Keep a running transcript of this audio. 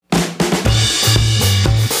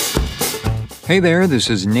Hey there, this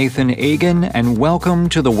is Nathan Agan, and welcome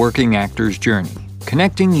to The Working Actor's Journey,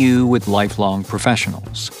 connecting you with lifelong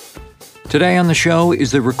professionals. Today on the show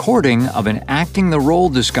is the recording of an Acting the Role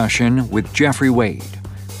discussion with Geoffrey Wade.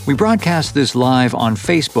 We broadcast this live on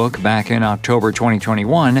Facebook back in October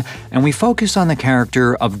 2021, and we focus on the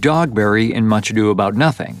character of Dogberry in Much Ado About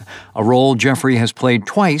Nothing, a role Geoffrey has played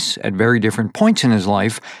twice at very different points in his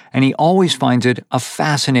life, and he always finds it a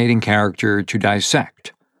fascinating character to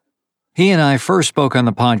dissect. He and I first spoke on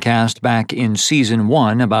the podcast back in Season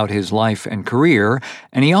 1 about his life and career,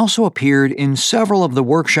 and he also appeared in several of the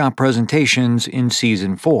workshop presentations in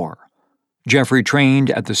Season 4. Geoffrey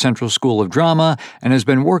trained at the Central School of Drama and has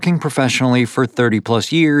been working professionally for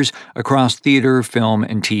 30-plus years across theater, film,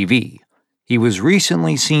 and TV. He was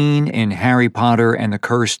recently seen in Harry Potter and the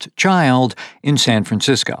Cursed Child in San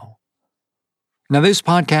Francisco. Now, this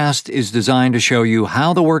podcast is designed to show you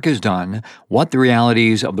how the work is done, what the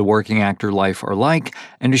realities of the working actor life are like,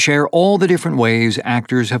 and to share all the different ways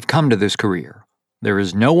actors have come to this career. There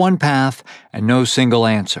is no one path and no single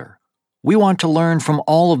answer. We want to learn from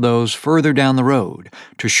all of those further down the road,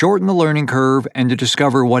 to shorten the learning curve and to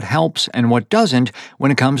discover what helps and what doesn't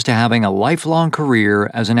when it comes to having a lifelong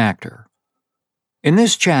career as an actor. In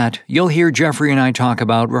this chat, you'll hear Geoffrey and I talk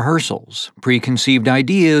about rehearsals, preconceived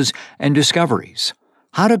ideas, and discoveries.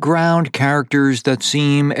 How to ground characters that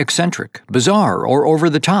seem eccentric, bizarre, or over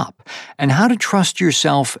the top, and how to trust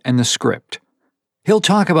yourself and the script. He'll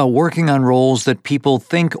talk about working on roles that people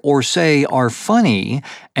think or say are funny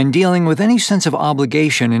and dealing with any sense of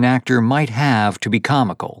obligation an actor might have to be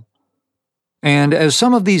comical. And as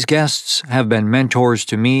some of these guests have been mentors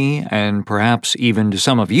to me, and perhaps even to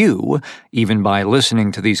some of you, even by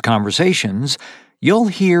listening to these conversations, you'll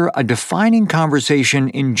hear a defining conversation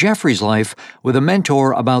in Geoffrey's life with a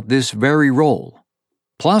mentor about this very role.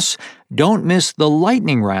 Plus, don't miss the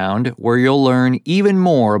lightning round where you'll learn even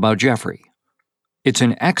more about Geoffrey. It's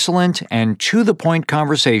an excellent and to-the-point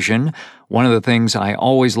conversation, one of the things I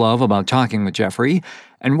always love about talking with Geoffrey,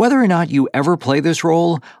 and whether or not you ever play this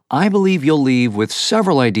role, I believe you'll leave with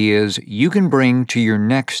several ideas you can bring to your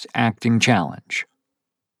next acting challenge.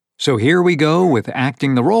 So here we go with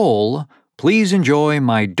Acting the Role. Please enjoy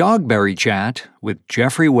my Dogberry chat with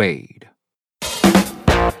Geoffrey Wade.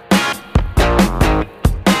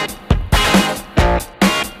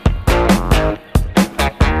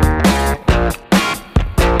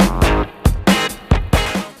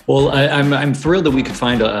 Well, I'm thrilled that we could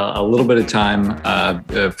find a little bit of time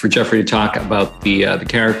for Geoffrey to talk about the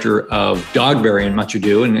character of Dogberry in Much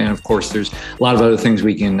Ado, and of course, there's a lot of other things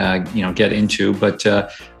we can get into. But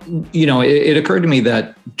it occurred to me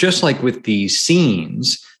that just like with the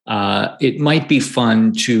scenes, it might be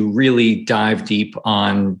fun to really dive deep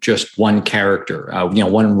on just one character,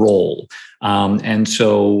 one role. And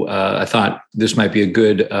so I thought this might be a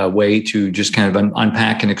good way to just kind of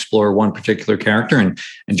unpack and explore one particular character. And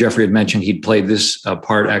Geoffrey had mentioned he'd played this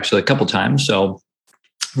part actually a couple times. So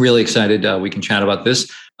really excited we can chat about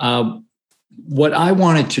this. What I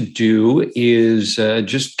wanted to do is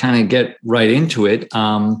just kind of get right into it.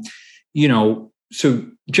 So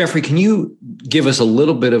Geoffrey, can you give us a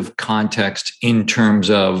little bit of context in terms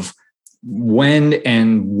of when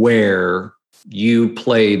and where you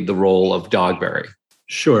played the role of Dogberry?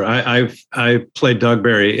 Sure. I played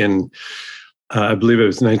Dogberry in, I believe it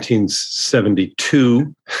was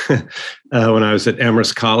 1972, when I was at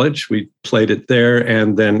Amherst College. We played it there,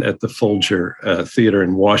 and then at the Folger Theater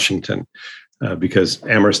in Washington, because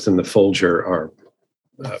Amherst and the Folger are,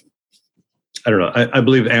 I don't know, I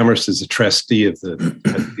believe Amherst is a trustee of the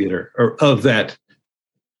theater, or of the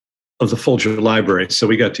Folger Library. So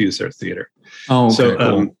we got to use their theater. Oh, okay, so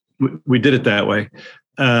cool. We did it that way.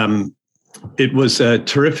 It was a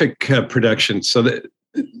terrific production. So that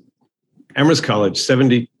Amherst College,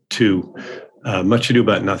 72, Much Ado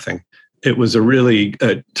About Nothing. It was a really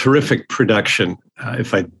terrific production,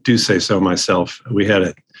 if I do say so myself. We had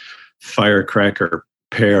a firecracker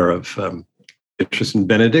pair of Beatrice and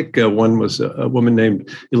Benedict. One was a woman named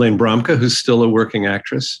Elaine Bromka, who's still a working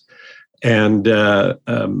actress. And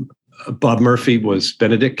Bob Murphy was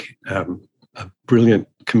Benedict, a brilliant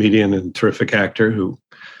comedian and terrific actor who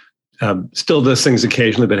still does things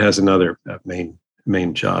occasionally, but has another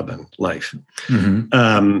main job in life.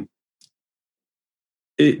 Mm-hmm.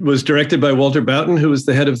 It was directed by Walter Boughton, who was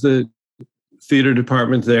the head of the theater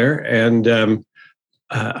department there. And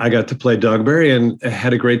I got to play Dogberry and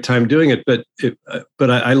had a great time doing it.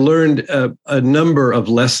 But I learned a number of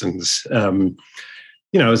lessons. I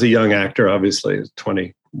was a young actor, obviously,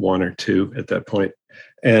 21 or 2 at that point.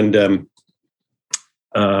 And,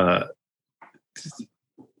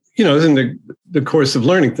 I was in the the course of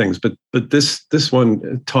learning things, but this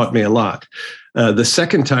one taught me a lot. The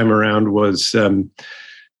second time around was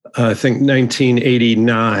I think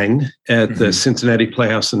 1989 at the Cincinnati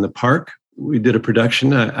Playhouse in the Park. We did a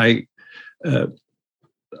production. I'm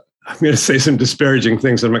going to say some disparaging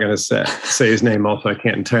things. I'm not going to say his name. Also, I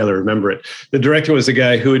can't entirely remember it. The director was a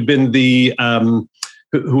guy who had been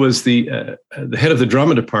who was the head of the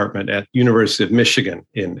drama department at University of Michigan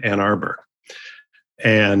in Ann Arbor,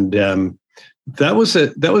 and that was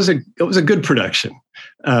a good production.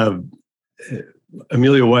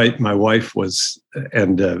 Amelia White, my wife,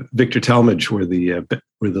 and Victor Talmadge were the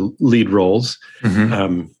lead roles.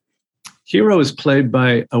 Mm-hmm. Hero is played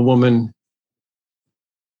by a woman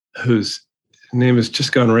whose name has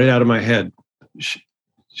just gone right out of my head,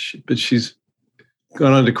 but she's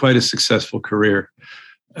gone on to quite a successful career,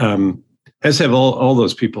 as have all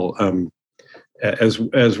those people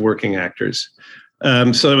as working actors.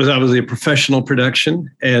 So it was obviously a professional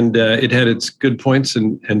production, and it had its good points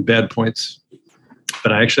and bad points.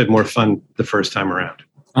 But I actually had more fun the first time around.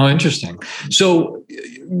 Oh, interesting. So,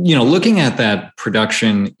 looking at that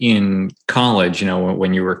production in college,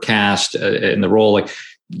 when you were cast in the role, like,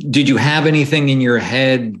 did you have anything in your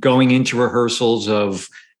head going into rehearsals of,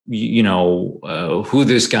 who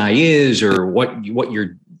this guy is or what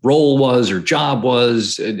your role was or job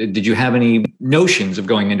was? Did you have any notions of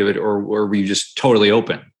going into it, or were you just totally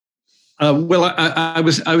open? Well, I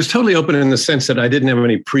was totally open in the sense that I didn't have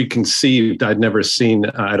any preconceived. I'd never seen.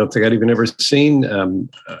 I don't think I'd even ever seen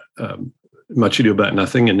Much Ado About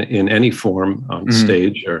Nothing in any form on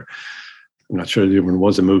stage, or I'm not sure there even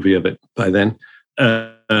was a movie of it by then.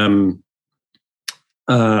 I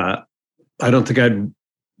don't think I'd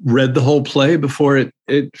read the whole play before it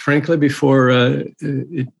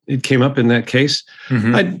came up in that case.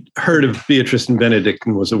 Mm-hmm. I'd heard of Beatrice and Benedict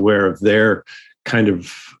and was aware of their kind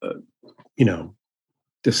of,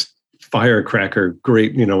 this firecracker,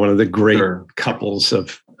 great, one of the great couples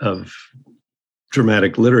of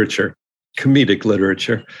dramatic literature, comedic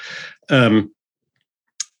literature. So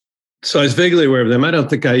I was vaguely aware of them. I don't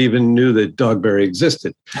think I even knew that Dogberry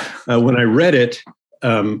existed. When I read it,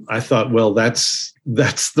 I thought, well, that's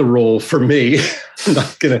the role for me. I'm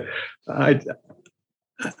not gonna.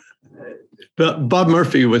 But Bob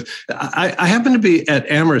Murphy was. I happened to be at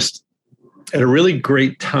Amherst at a really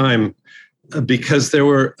great time because there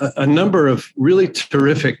were a number of really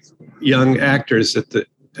terrific young actors at the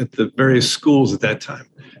various schools at that time.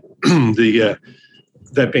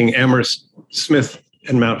 That being Amherst, Smith,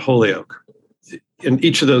 and Mount Holyoke. And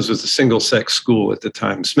each of those was a single-sex school at the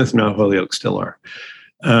time. Smith and Mount Holyoke still are.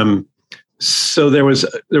 So there was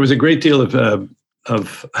a great deal of I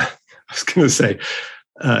was going to say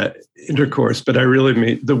intercourse, but I really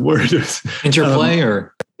mean the word is interplay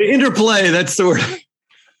or interplay. That's the word.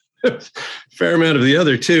 Fair amount of the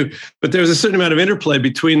other too, but there was a certain amount of interplay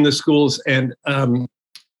between the schools, and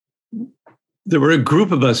there were a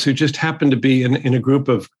group of us who just happened to be in a group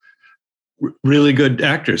of really good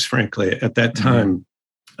actors. Frankly, at that time,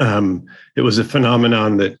 it was a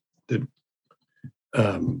phenomenon that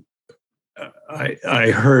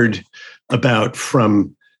I heard about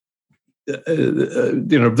from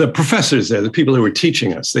the professors there, the people who were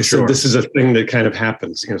teaching us. They said this is a thing that kind of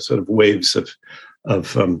happens. Sort of waves of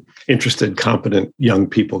interested, competent young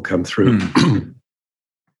people come through.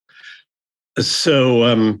 So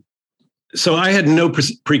I had no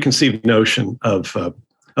preconceived notion of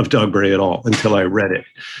Dogberry at all until I read it.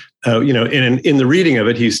 In the reading of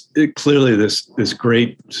it, he's clearly this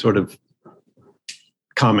great sort of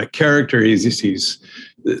comic character. He's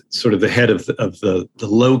sort of the head of the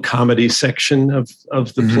low comedy section of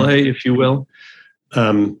the play, if you will,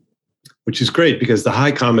 which is great because the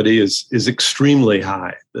high comedy is extremely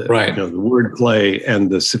high. Right. The wordplay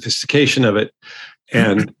and the sophistication of it,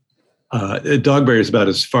 and Dogberry is about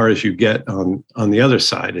as far as you get on the other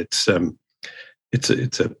side. It's a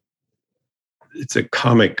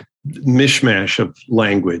comic mishmash of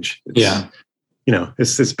language.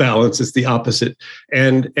 It's this balance. It's the opposite,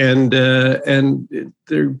 and there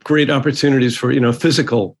are great opportunities for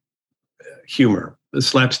physical humor, the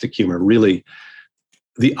slapstick humor. Really,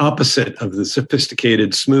 the opposite of the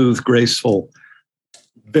sophisticated, smooth, graceful,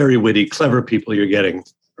 very witty, clever people you're getting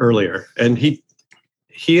earlier. And he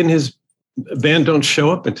and his band don't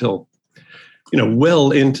show up until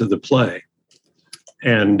well into the play,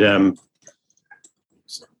 and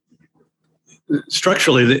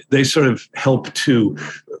structurally, they sort of help to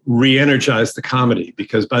re-energize the comedy,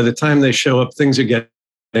 because by the time they show up, things are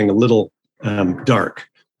getting a little dark,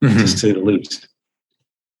 to say the least.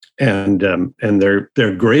 And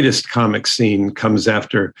their greatest comic scene comes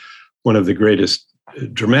after one of the greatest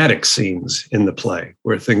dramatic scenes in the play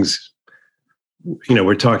where things,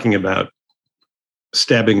 we're talking about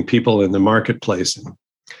stabbing people in the marketplace and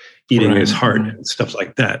eating his heart and stuff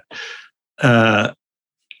like that.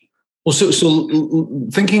 Well, so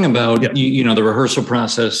thinking about, the rehearsal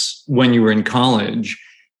process when you were in college,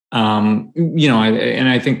 and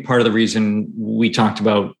I think part of the reason we talked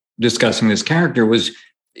about discussing this character was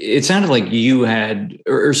it sounded like you had,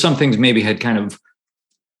 or some things maybe had kind of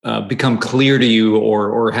become clear to you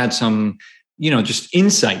or had some, just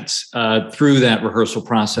insights through that rehearsal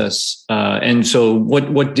process. And so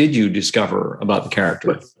what did you discover about the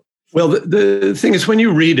character? Well, the thing is, when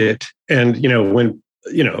you read it and, when,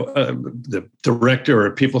 the director or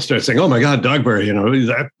people start saying, "Oh my God,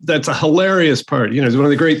 Dogberry, that's a hilarious part. It's one of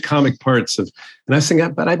the great comic parts of," and I was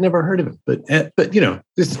thinking, but I'd never heard of it. But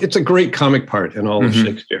it's a great comic part in all of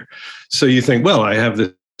Shakespeare. So you think, well, I have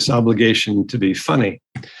this obligation to be funny.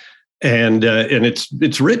 And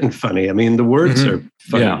it's written funny. I mean, the words are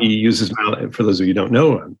funny. Yeah. He uses, for those of you who don't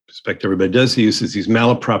know, I suspect everybody does, he uses these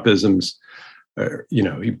malapropisms.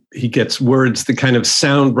 He gets words that kind of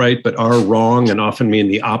sound right but are wrong and often mean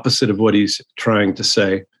the opposite of what he's trying to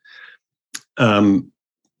say.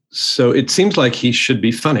 So it seems like he should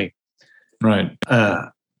be funny. Right.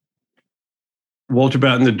 Walter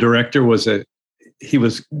Broughton, the director, was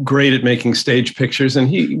great at making stage pictures, and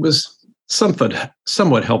he was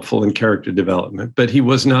somewhat helpful in character development, but he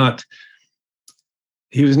was not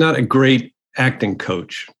a great acting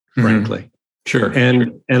coach, frankly. Sure.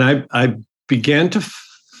 And I began to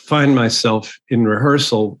find myself in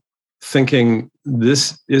rehearsal thinking,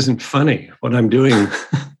 this isn't funny. What I'm doing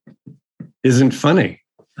isn't funny.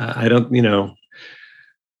 I don't know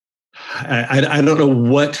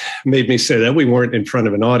what made me say that. We weren't in front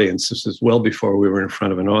of an audience. This is well before we were in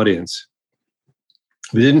front of an audience.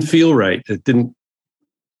 It didn't feel right. It didn't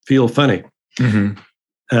feel funny. And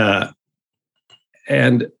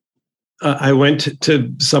I went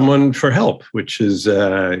to someone for help, which is,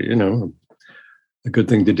 a good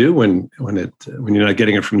thing to do when you're not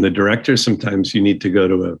getting it from the director. Sometimes you need to go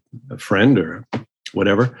to a friend or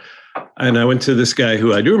whatever. And I went to this guy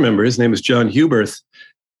who I do remember. His name is John Huberth.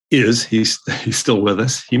 He's still with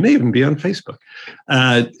us. He may even be on Facebook.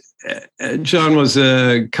 John was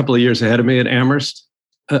a couple of years ahead of me at Amherst.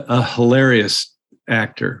 A hilarious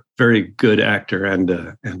actor, very good actor, and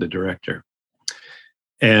a director.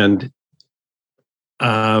 And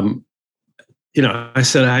I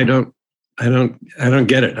said, I don't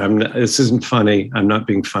get it. This isn't funny. I'm not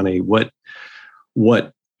being funny. What's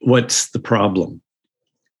the problem?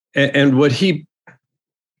 And what he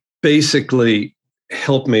basically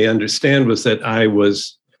helped me understand was that I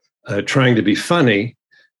was trying to be funny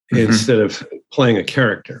instead of playing a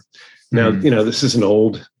character. Now, this is an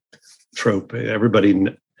old trope.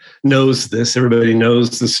 Everybody knows this. Everybody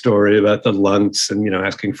knows the story about the Luntz and,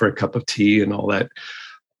 asking for a cup of tea and all that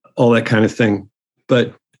kind of thing.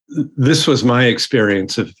 But this was my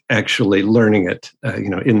experience of actually learning it,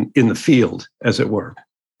 in the field, as it were.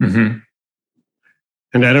 And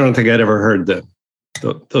I don't think I'd ever heard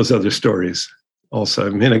those other stories also. I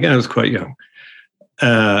mean, again, I was quite young.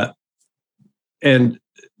 And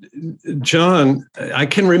John, I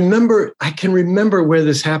can remember where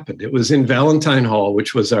this happened. It was in Valentine Hall,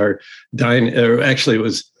 which was our there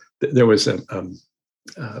was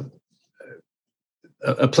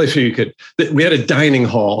a place where we had a dining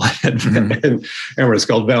hall at Amherst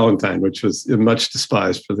called Valentine, which was much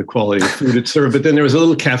despised for the quality of food it served. But then there was a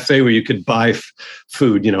little cafe where you could buy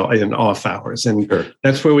food, in off hours. And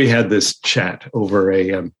that's where we had this chat over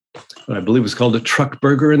what I believe was called a truck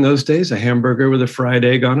burger in those days, a hamburger with a fried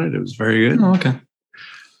egg on it. It was very good. Oh, okay.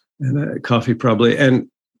 And coffee probably. And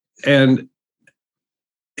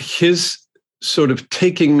his sort of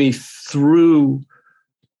taking me through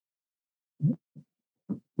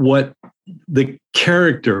what the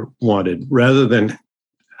character wanted rather than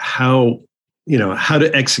how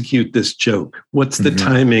to execute this joke. What's the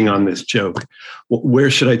timing on this joke? Where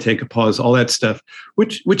should I take a pause? All that stuff,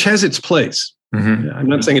 which has its place. I'm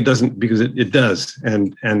not saying it doesn't, because it does.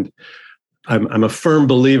 And I'm a firm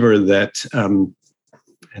believer that, and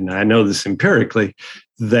I know this empirically,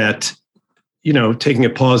 that, taking a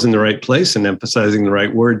pause in the right place and emphasizing the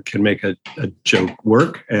right word can make a joke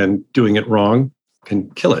work, and doing it wrong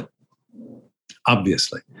can kill it,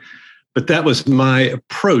 obviously. But that was my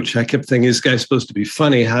approach. I kept thinking, this guy's supposed to be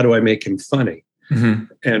funny. How do I make him funny?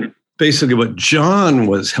 And basically what John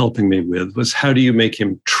was helping me with was, how do you make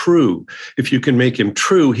him true? If you can make him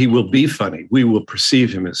true, he will be funny. We will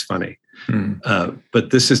perceive him as funny.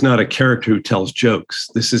 But this is not a character who tells jokes.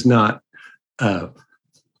 This is not a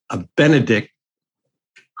Benedict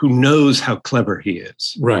who knows how clever he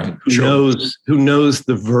is, right? Who knows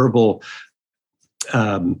the verbal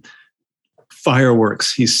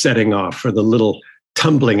fireworks he's setting off, for the little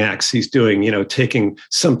tumbling acts he's doing, taking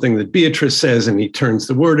something that Beatrice says and he turns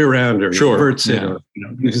the word around, or he inverts it, or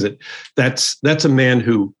uses it. That's a man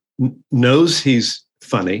who knows he's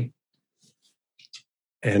funny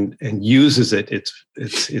and uses it.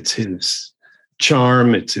 It's his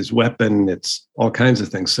charm, it's his weapon, it's all kinds of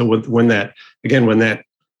things. So when that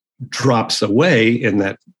drops away in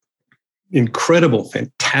that incredible,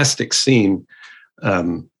 fantastic scene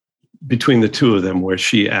between the two of them, where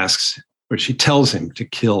she tells him to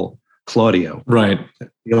kill Claudio. Right.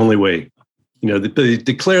 The only way, they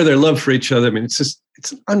declare their love for each other. I mean, it's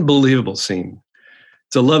an unbelievable scene.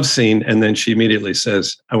 It's a love scene. And then she immediately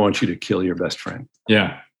says, I want you to kill your best friend.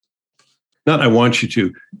 Yeah. Not I want you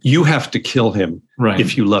to, you have to kill him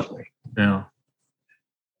if you love me. Yeah.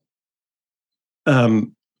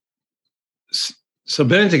 So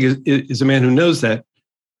Benedict is a man who knows that.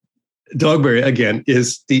 Dogberry, again,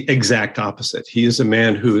 is the exact opposite. He is a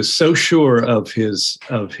man who is so sure of his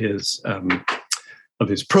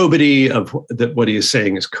probity, that what he is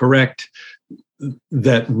saying is correct,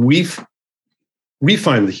 that we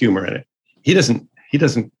find the humor in it. He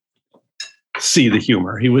doesn't see the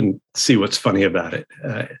humor. He wouldn't see what's funny about it.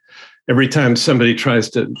 Every time somebody tries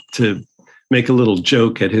to make a little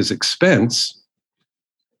joke at his expense,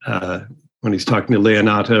 when he's talking to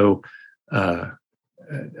Leonato,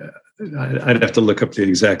 I'd have to look up the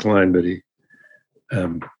exact line, but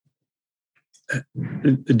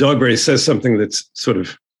Dogberry says something that's sort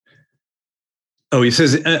of, he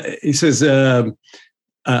says,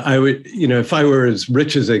 I would, if I were as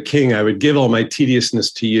rich as a king, I would give all my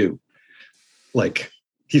tediousness to you. Like,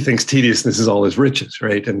 he thinks tediousness is all his riches,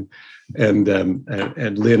 right? And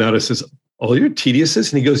Leonardo says, all your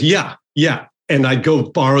tediousness? And he goes, yeah. And I'd go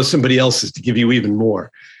borrow somebody else's to give you even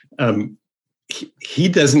more. He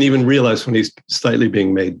doesn't even realize when he's slightly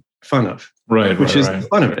being made fun of, which is the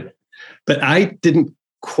fun of it. But I didn't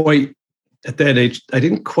quite, at that age, I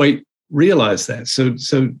didn't quite realize that. So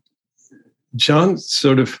John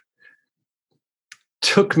sort of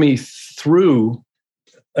took me through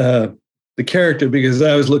the character, because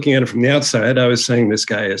I was looking at it from the outside. I was saying this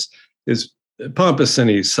guy is pompous and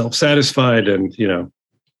he's self-satisfied and,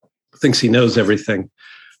 thinks he knows everything.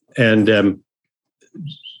 And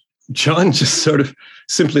John just sort of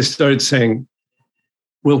simply started saying,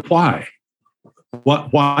 well, why?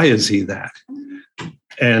 Why is he that?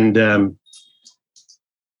 And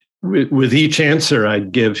with each answer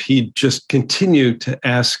I'd give, he'd just continue to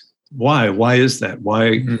ask, why? Why is that?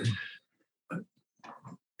 Why? Mm-hmm.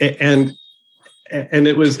 And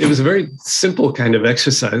it was a very simple kind of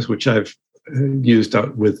exercise, which I've used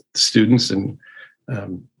with students and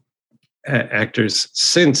actors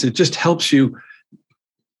since. It just helps you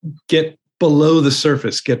get below the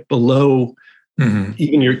surface, get below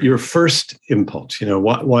even your first impulse.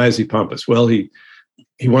 Why is he pompous? Well, he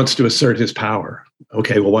wants to assert his power.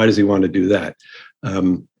 Okay, well, why does he want to do that?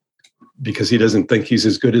 Because he doesn't think he's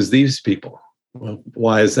as good as these people. Well,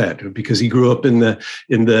 why is that? Because he grew up in the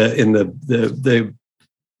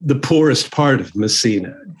poorest part of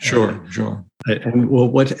Messina. Sure.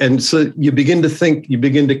 And so you begin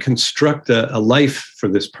to construct a life for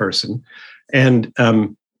this person, and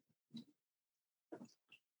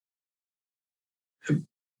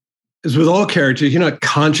as with all characters, you're not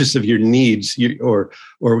conscious of your needs, or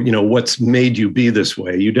what's made you be this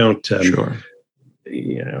way. You don't.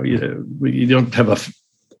 You don't have a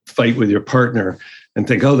fight with your partner and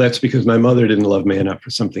think, oh, that's because my mother didn't love me enough or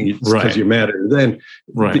something. It's because you're mad at her. Then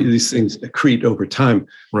these things accrete over time.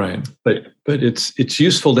 Right. But it's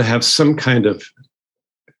useful to have some kind of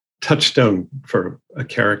touchstone for a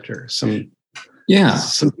character. Something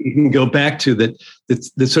you can go back to that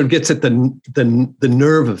sort of gets at the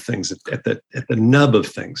nerve of things, at the nub of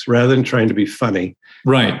things, rather than trying to be funny.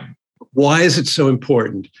 Right. Why is it so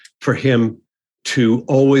important for him to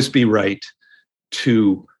always be right,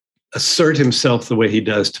 to assert himself the way he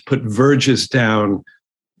does, to put verges down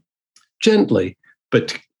gently,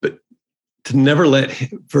 but to never let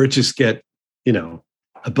verges get,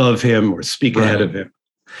 above him or speak ahead of him?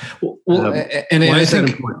 Well, and I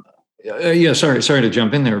think, sorry to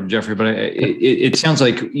jump in there, Geoffrey, but it sounds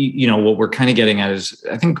like, what we're kind of getting at is,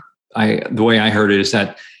 I think the way I heard it is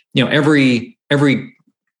that, every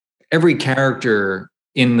character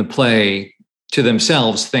in the play to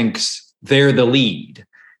themselves thinks they're the lead.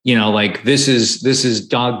 Like this is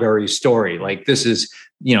Dogberry's story. Like this is,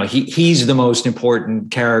 he's the most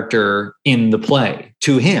important character in the play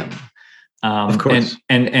to him. Of course.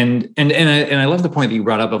 And I love the point that you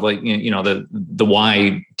brought up of like, the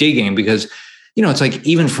why digging, because, it's like,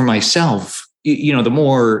 even for myself, the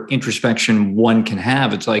more introspection one can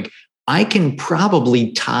have, it's like, I can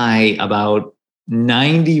probably tie about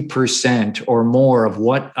 90% or more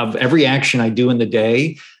of every action I do in the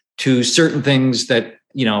day to certain things that,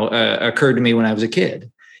 occurred to me when I was a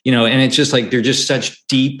kid, and it's just like, they're just such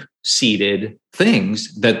deep seated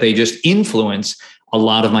things that they just influence a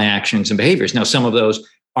lot of my actions and behaviors. Now, some of those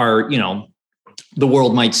are, the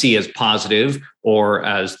world might see as positive or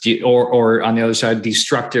as, or on the other side,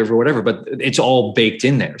 destructive or whatever, but it's all baked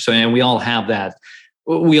in there. So, and we all have that.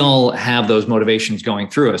 We all have those motivations going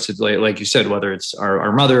through us. It's like you said, whether it's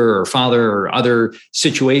our mother or father or other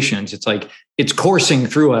situations, it's like, it's coursing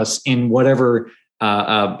through us in whatever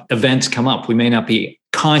events come up. We may not be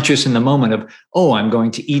conscious in the moment of, oh, I'm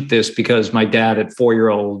going to eat this because my dad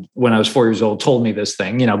when I was 4 years old, told me this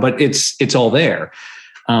thing, but it's all there.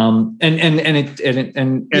 And as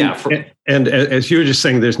you were just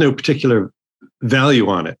saying, there's no particular value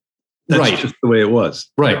on it. That's right. Just the way it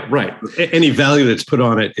was. Right. Any value that's put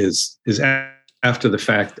on it is after the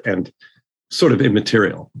fact and sort of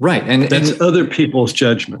immaterial. Right. And that's other people's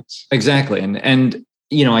judgments. Exactly. And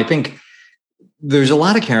I think there's a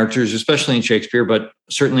lot of characters, especially in Shakespeare, but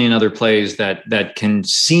certainly in other plays that can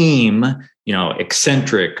seem,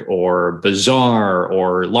 eccentric or bizarre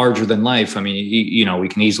or larger than life. I mean, we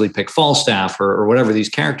can easily pick Falstaff or whatever these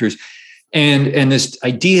characters. And this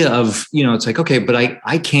idea of, it's like, okay, but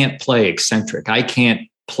I can't play eccentric. I can't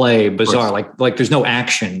play bizarre. Like there's no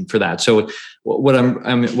action for that. So what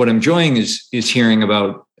I'm enjoying is hearing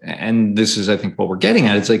about, and this is, I think, what we're getting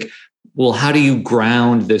at. It's like, well, how do you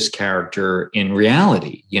ground this character in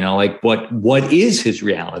reality? Like what is his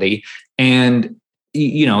reality? And,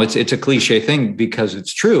 it's a cliche thing because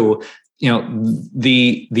it's true.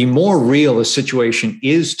 The more real a situation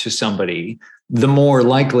is to somebody, the more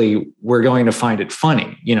likely we're going to find it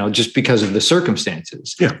funny, just because of the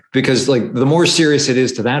circumstances. Yeah. Because like the more serious it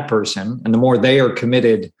is to that person and the more they are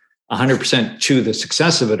committed 100% to the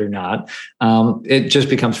success of it or not, it just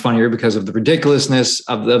becomes funnier because of the ridiculousness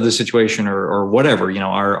of the situation or whatever.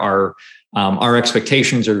 Our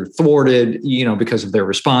expectations are thwarted, because of their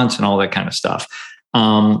response and all that kind of stuff.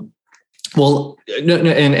 Well, no,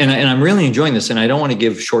 and I'm really enjoying this, and I don't want to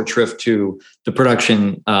give short shrift to the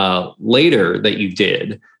production later that you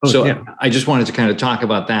did. I just wanted to kind of talk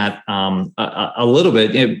about that a little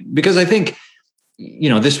bit, because I think,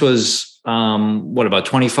 this was about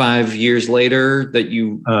 25 years later that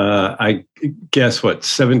you. I guess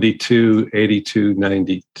 72, 82,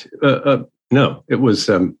 92. No, it was.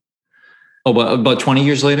 About 20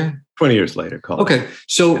 years later. 20 years later, call it. Okay,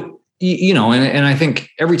 so. And I think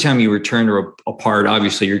every time you return to a part,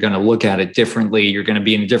 obviously you're going to look at it differently. You're going to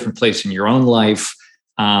be in a different place in your own life.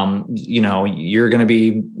 You're going to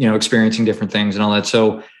be, experiencing different things and all that.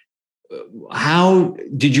 So how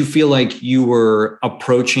did you feel like you were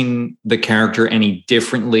approaching the character any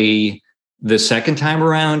differently the second time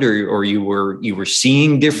around, or you were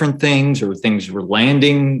seeing different things, or things were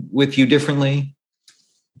landing with you differently?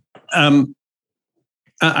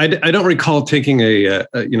 I don't recall taking a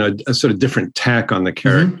sort of different tack on the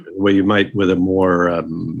character, the way you might with a more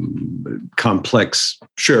complex,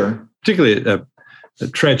 particularly a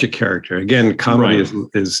tragic character. Again, comedy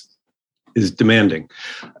is demanding.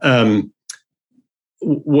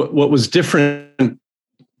 What was different,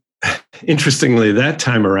 interestingly, that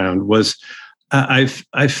time around was I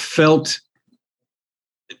felt,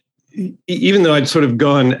 even though I'd sort of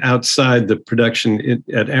gone outside the production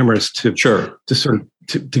at Amherst to sort of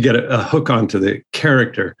to get a hook onto the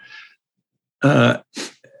character,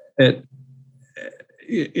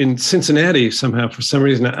 in Cincinnati, somehow, for some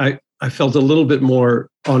reason, I felt a little bit more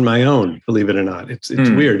on my own, believe it or not. It's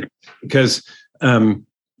weird because, I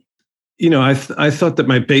thought that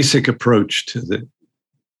my basic approach to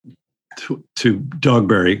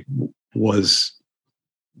Dogberry was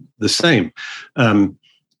the same.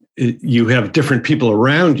 You have different people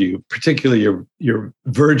around you, particularly your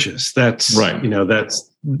Verges. That's right.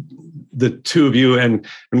 That's the two of you, and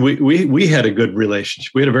we had a good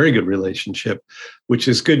relationship. We had a very good relationship, which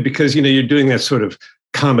is good because you're doing that sort of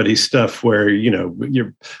comedy stuff where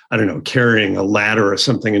you're carrying a ladder or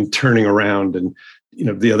something and turning around, and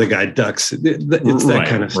the other guy ducks. It's that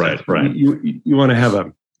kind of stuff. Right. You want to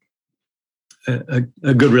have a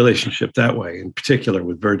good relationship that way, in particular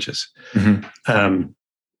with Verges. Mm-hmm.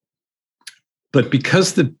 But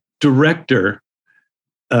because the director,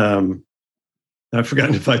 I've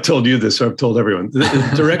forgotten if I told you this or I've told everyone.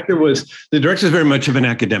 The director is very much of an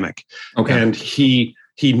academic, and he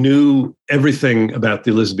he knew everything about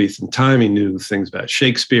the Elizabethan time. He knew things about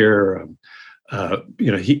Shakespeare.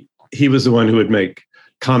 He was the one who would make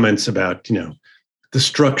comments about, the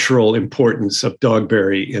structural importance of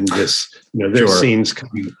Dogberry in this, their scenes,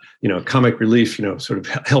 comic relief, sort of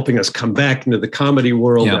helping us come back into the comedy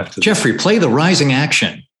world. Yeah. Geoffrey, play the rising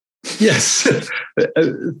action. Yes.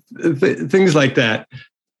 Things like that.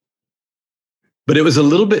 But it was a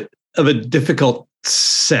little bit of a difficult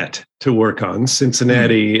set to work on.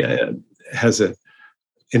 Cincinnati has an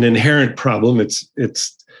inherent problem. It's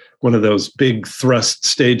one of those big thrust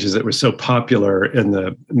stages that were so popular in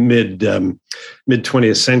the mid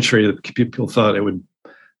 20th century that people thought a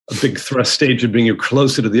big thrust stage would bring you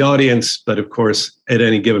closer to the audience. But of course, at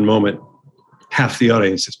any given moment, half the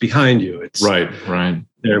audience is behind you. It's right.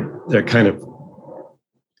 They're kind of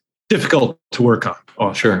difficult to work on.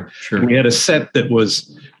 Oh, sure. And we had a set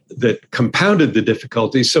that compounded the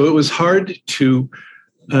difficulty. So it was hard to,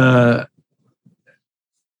 the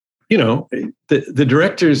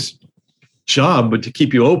director's job would to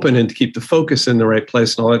keep you open and to keep the focus in the right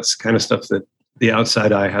place and all that kind of stuff that the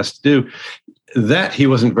outside eye has to do. That he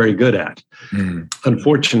wasn't very good at,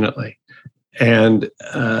 unfortunately. And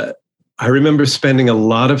I remember spending a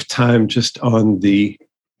lot of time just on the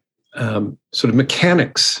sort of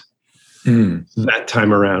mechanics that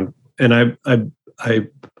time around. And I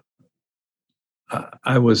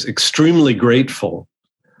was extremely grateful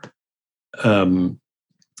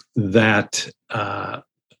that I'd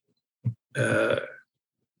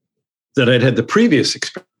had the previous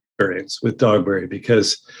experience with Dogberry,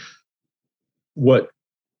 because what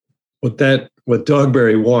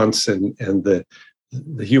Dogberry wants and the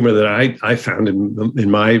humor that I found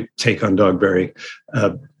in my take on Dogberry,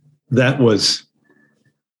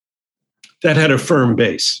 that had a firm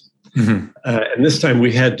base. And this time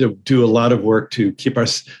we had to do a lot of work to keep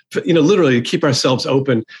literally keep ourselves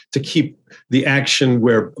open, to keep the action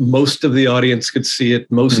where most of the audience could see it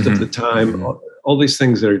most of the time. All these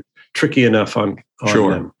things that are tricky enough on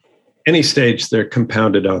them. Any stage, they're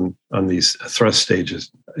compounded on these thrust stages,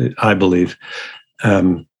 I believe.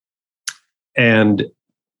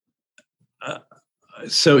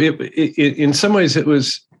 So in some ways it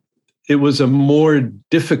was a more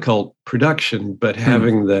difficult production, but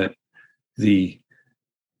having the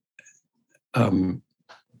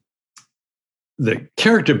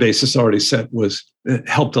character basis already set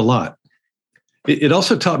helped a lot. It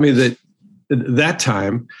also taught me that that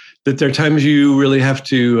time that there are times you really have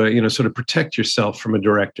to sort of protect yourself from a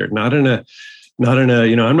director, not in a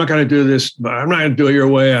I'm not going to do this, I'm not going to do it your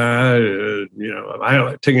way. I'm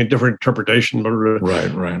taking a different interpretation.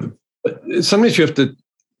 Right. But sometimes you have to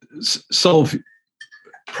solve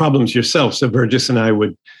problems yourself. So Burgess and I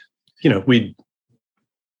would, we'd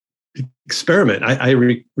experiment. I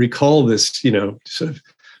recall this, sort of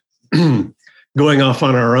going off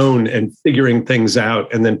on our own and figuring things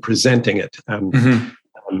out and then presenting it. And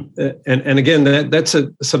again, that's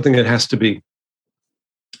something that has to be,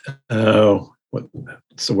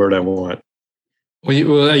 what's the word I want?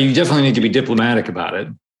 Well, you definitely need to be diplomatic about it.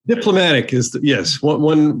 Diplomatic is yes.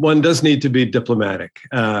 One does need to be diplomatic.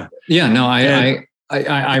 I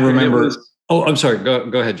remember. I'm sorry.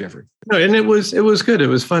 Go ahead, Geoffrey. No, and it was good. It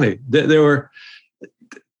was funny. There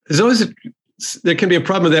can be a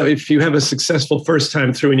problem with that if you have a successful first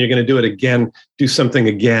time through and you're going to do it again, do something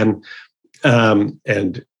again, and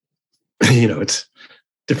it's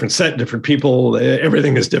different set, different people.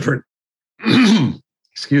 Everything is different.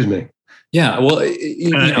 Excuse me. Yeah, well,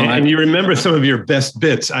 and you remember some of your best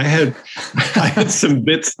bits. I had some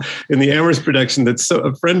bits in the Amherst production that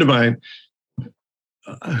a friend of mine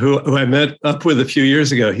who I met up with a few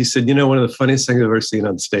years ago, he said, one of the funniest things I've ever seen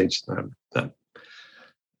on stage.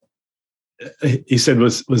 He said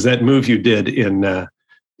was that move you did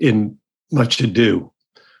in Much Ado,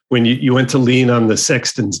 when you went to lean on the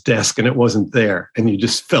sexton's desk and it wasn't there, and you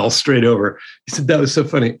just fell straight over. He said that was so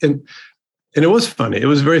funny, and it was funny. It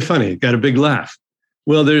was very funny. It got a big laugh.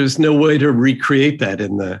 Well, there's no way to recreate that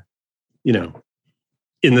in the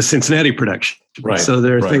Cincinnati production. Right. So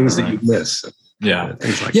there are things that you miss. Yeah.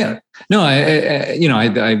 Things like that. No,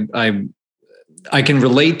 I can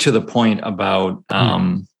relate to the point about,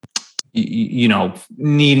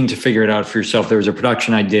 needing to figure it out for yourself. There was a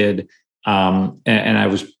production I did, and I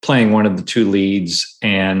was playing one of the two leads,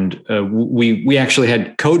 and we actually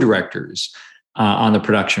had co-directors on the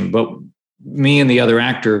production, but me and the other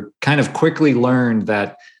actor kind of quickly learned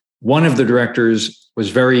that one of the directors was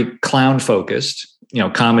very clown focused,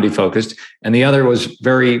 comedy focused, and the other was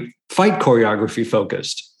very fight choreography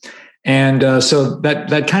focused. And so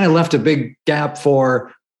that kind of left a big gap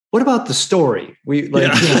for what about the story?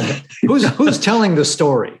 Who's telling the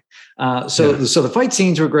story? So the fight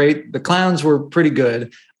scenes were great. The clowns were pretty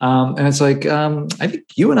good. And it's like, I think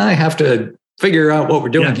you and I have to figure out what we're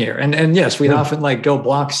doing here. And yes, we'd often like go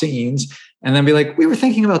block scenes and then be like, we were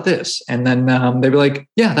thinking about this. And then they'd be like,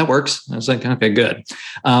 yeah, that works. And I was like, okay, good.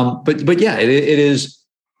 But yeah, it is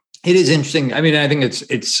interesting. I mean, I think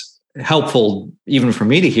it's helpful even for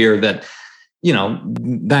me to hear that,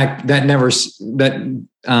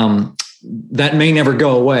 that may never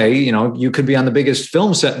go away. You could be on the biggest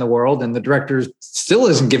film set in the world and the director still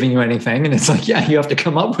isn't giving you anything. And it's like, yeah, you have to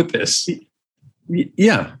come up with this.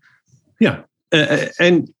 Yeah. Yeah.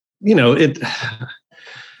 And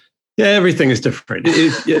everything is different.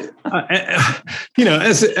 As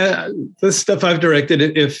the stuff I've directed,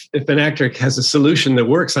 if an actor has a solution that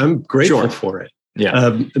works, I'm grateful for it.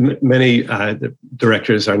 Yeah. Many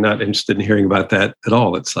directors are not interested in hearing about that at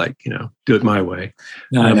all. It's like, do it my way.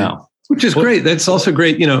 No, I know. Which is great. That's also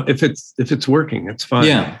great. If it's working, it's fine.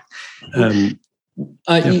 Yeah.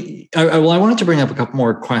 I wanted to bring up a couple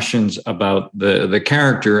more questions about the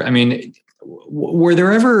character. I mean, were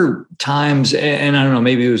there ever times, and I don't know,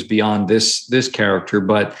 maybe it was beyond this character,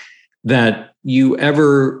 but that you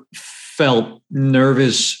ever felt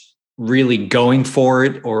nervous really going for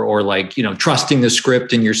it, or like, trusting the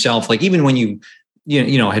script and yourself, like even when you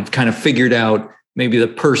had kind of figured out maybe the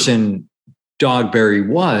person Dogberry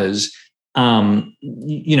was, and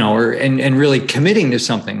really committing to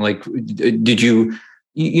something? Like, did you,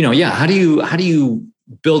 how do you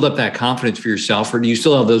build up that confidence for yourself, or do you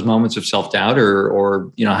still have those moments of self-doubt,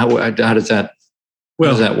 or how does that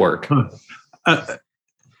work?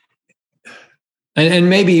 And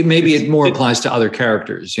maybe it more applies to other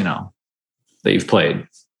characters, that you've played.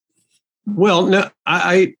 Well, no,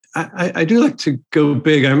 I do like to go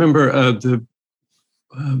big. I remember the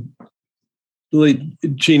late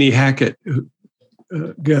Jeannie Hackett,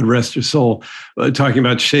 God rest her soul, talking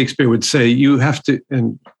about Shakespeare, would say you have to,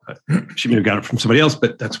 and she may have got it from somebody else,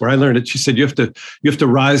 but that's where I learned it. She said you have to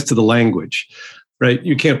rise to the language. Right,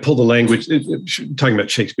 you can't pull the language. Talking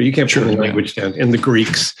about Shakespeare, you can't pull the language down. And the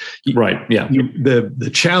Greeks, right? Yeah.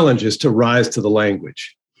 The challenge is to rise to the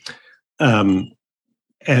language, and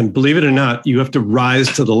believe it or not, you have to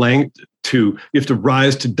rise to you have to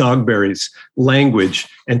rise to Dogberry's language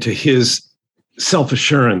and to his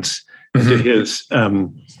self-assurance, and to his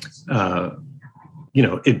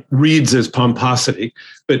it reads as pomposity,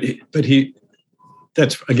 but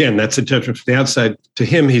that's a judgment from the outside. To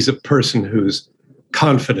him, he's a person who's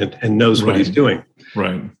confident and knows what he's doing,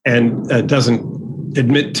 right, and doesn't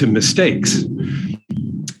admit to mistakes.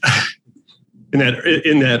 In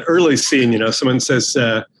that early scene, someone says,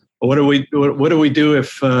 "What do we do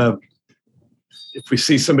if we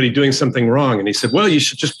see somebody doing something wrong?" And he said, "Well, you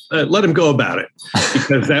should just let him go about it,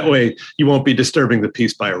 because that way you won't be disturbing the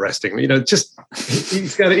peace by arresting him." Just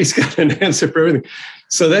he's got an answer for everything.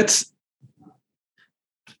 So that's,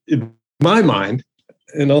 in my mind.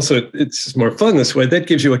 And also, it's more fun this way. That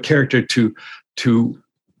gives you a character to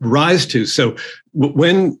rise to. So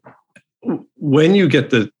when you get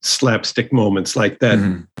the slapstick moments like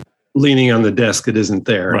that, leaning on the desk that isn't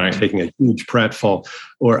there, right, taking a huge pratfall,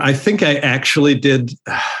 or I think I actually did.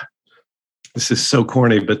 This is so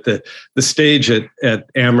corny, but the stage at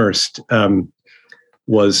Amherst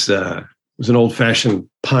was an old-fashioned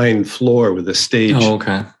pine floor with a stage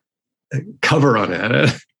cover on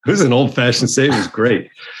it. It was an old-fashioned stage. It was great,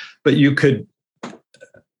 but you could,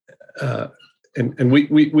 and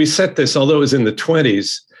we set this, although it was in the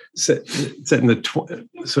 20s, set in the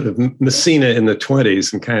sort of Messina in the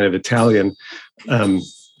 20s and kind of Italian.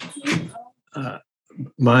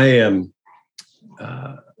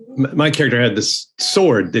 My character had this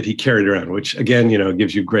sword that he carried around, which again,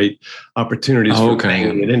 gives you great opportunities for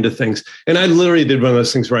banging it into things. And I literally did one of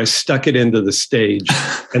those things where I stuck it into the stage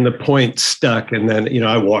and the point stuck. And then,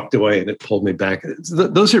 I walked away and it pulled me back.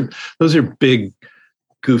 Those are big,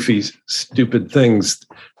 goofy, stupid things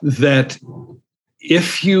that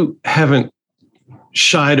if you haven't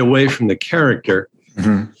shied away from the character,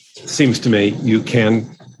 it seems to me you can,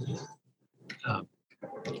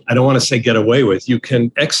 I don't want to say get away with, you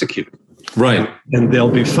can execute. Right. And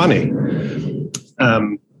they'll be funny.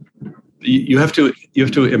 You have to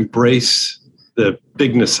embrace the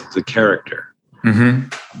bigness of the character.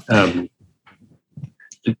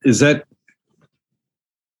 Is that,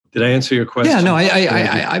 did I answer your question? Yeah, no,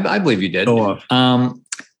 I believe you did. Go off.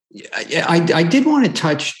 I did want to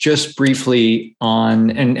touch just briefly on,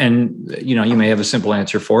 and you may have a simple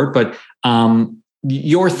answer for it, but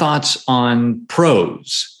your thoughts on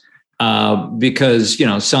prose. because,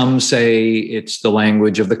 some say it's the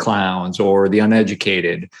language of the clowns or the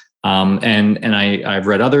uneducated. And I've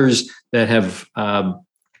read others that have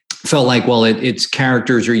felt like, well, its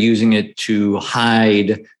characters are using it to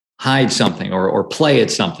hide something or play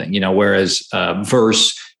at something, whereas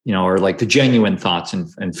verse, are like the genuine thoughts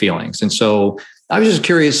and feelings. And so I was just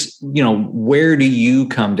curious, where do you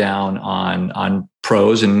come down on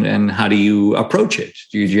prose and how do you approach it?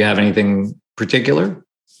 Do you have anything particular?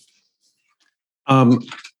 I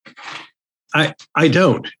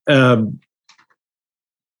don't.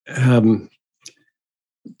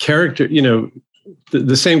 Character,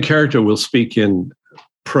 the same character will speak in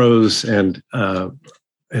prose and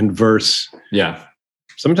verse. Yeah.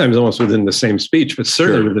 Sometimes almost within the same speech, but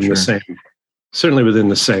certainly within the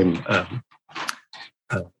same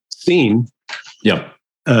scene. Yep.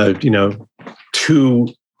 You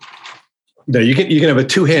can have a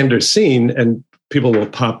two-hander scene and people will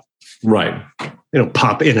pop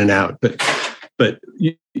pop in and out, but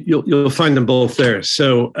you'll find them both there.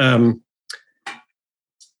 So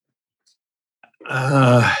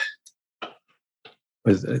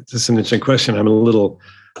this is an interesting question. I'm a little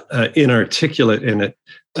inarticulate in it.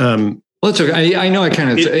 Well, it's okay. I know I kind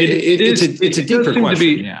of. It's a deeper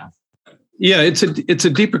question. Yeah, it's a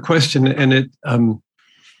deeper question, and it.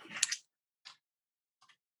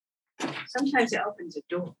 Sometimes it opens a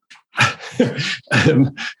door.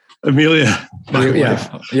 Amelia, my wife,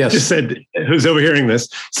 just said, who's overhearing this,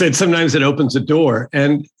 said sometimes it opens a door,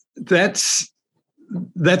 and that's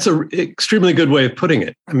an extremely good way of putting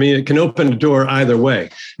it. I mean, it can open a door either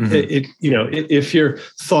way. Mm-hmm. If your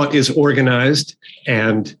thought is organized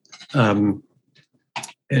and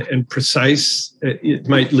precise, it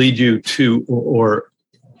might lead you to, or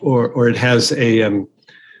it has a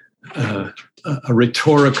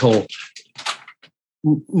rhetorical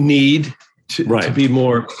need to be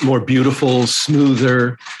more beautiful,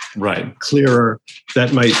 smoother, clearer.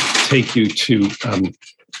 That might take you to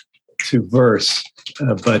verse.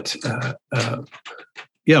 But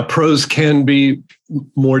prose can be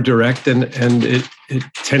more direct, and it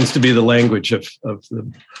tends to be the language of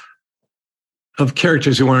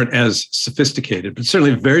characters who aren't as sophisticated, but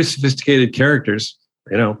certainly very sophisticated characters.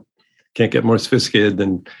 Can't get more sophisticated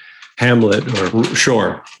than Hamlet or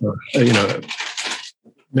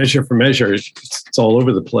Measure for Measure. It's all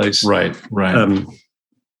over the place. Right.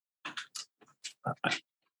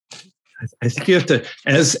 I think you have to,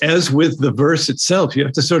 as with the verse itself, you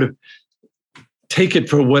have to sort of take it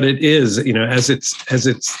for what it is, as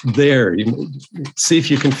it's there. You see if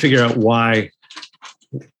you can figure out why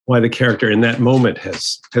the character in that moment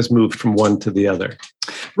has moved from one to the other.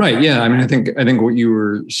 Right. Yeah. I mean, I think what you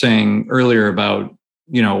were saying earlier about,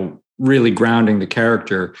 really grounding the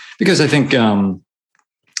character, because I think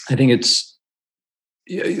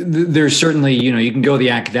there's certainly, you can go the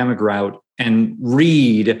academic route and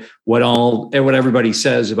read what everybody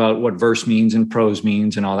says about what verse means and prose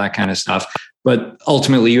means and all that kind of stuff. But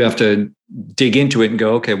ultimately you have to dig into it and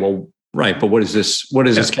go, okay, well, right. But what is this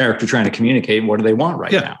character trying to communicate? What do they want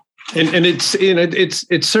right now? And it's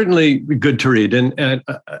certainly good to read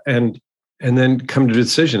and then come to a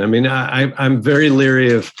decision. I mean, I'm very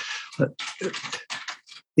leery of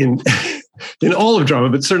in all of drama,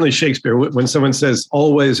 but certainly Shakespeare, when someone says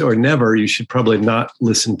always or never, you should probably not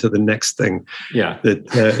listen to the next thing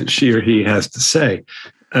that she or he has to say.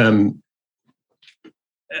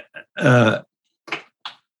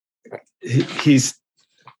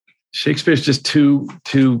 Shakespeare's just too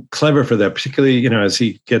clever for that, particularly, as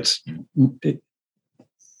he gets in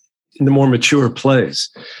the more mature plays.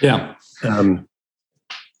 Yeah.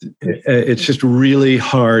 It's just really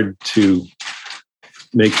hard to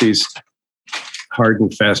make these hard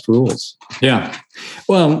and fast rules. Yeah.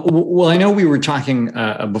 Well, I know we were talking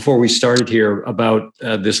before we started here about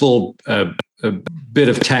this little bit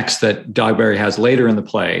of text that Dogberry has later in the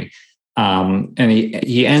play. And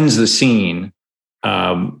he ends the scene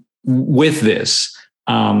with this.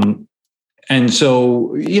 And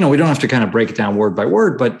so, we don't have to kind of break it down word by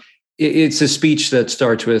word, but it's a speech that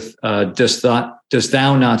starts with, dost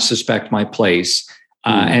thou not suspect my place?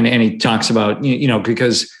 And he talks about,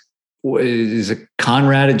 because is it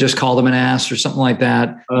Conrad had just called him an ass or something like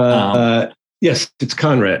that? Yes, it's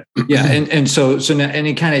Conrad. Yeah. And so now, and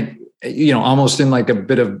he kind of, almost in like a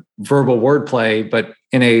bit of verbal wordplay, but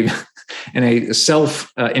in a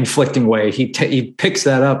self-inflicting way, he picks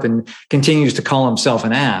that up and continues to call himself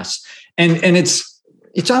an ass. And it's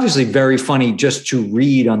obviously very funny just to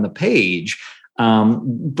read on the page.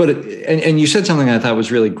 But you said something that I thought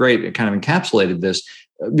was really great. It kind of encapsulated this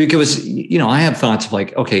because, I have thoughts of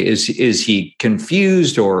like, okay, is he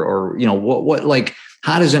confused or what, like,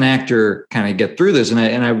 how does an actor kind of get through this? And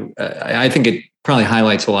I think it probably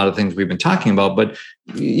highlights a lot of things we've been talking about. But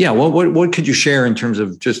yeah, what could you share in terms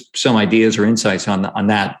of just some ideas or insights on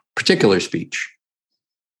that particular speech?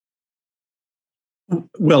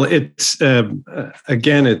 Well, it's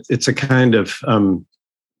again, it's a kind of I'm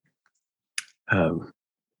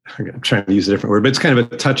trying to use a different word, but it's kind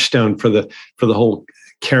of a touchstone for the whole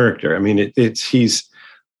character. I mean, he's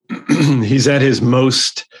at his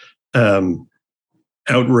most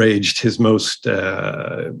outraged, his most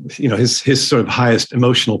his sort of highest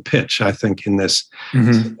emotional pitch, I think, in this,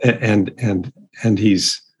 and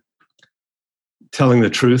he's telling the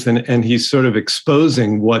truth, and he's sort of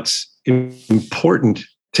exposing what's important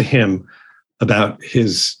to him about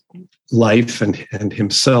his life and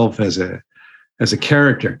himself as a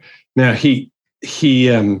character. Now he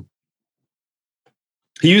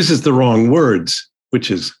uses the wrong words, which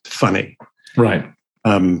is funny, right?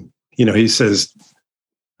 He says,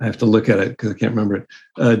 I have to look at it because I can't remember it.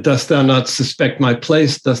 Dost thou not suspect my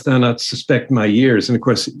place? Dost thou not suspect my years? And of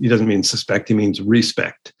course, he doesn't mean suspect; he means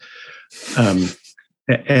respect. That's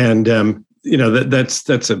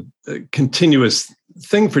a continuous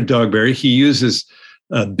thing for Dogberry. He uses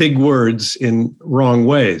big words in wrong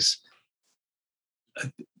ways.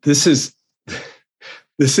 This is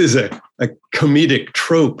a comedic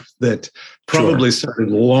trope that probably started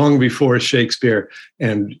long before Shakespeare,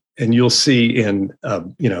 and you'll see in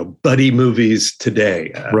buddy movies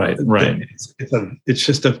today. Right. It's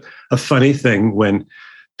just a funny thing when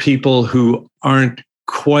people who aren't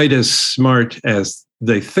quite as smart as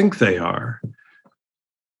they think they are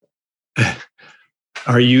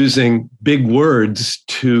using big words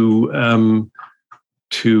to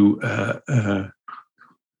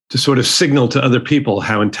sort of signal to other people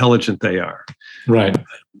how intelligent they are. Right.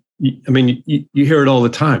 I mean, you hear it all the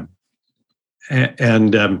time,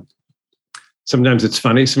 and sometimes it's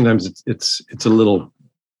funny, sometimes it's a little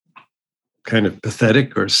kind of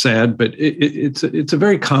pathetic or sad, but it's a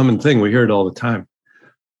very common thing. We hear it all the time.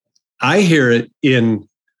 I hear it in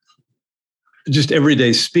just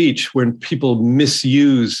everyday speech when people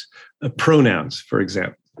misuse pronouns, for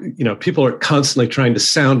example. People are constantly trying to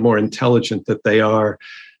sound more intelligent than they are.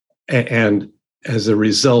 And as a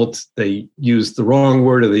result, they use the wrong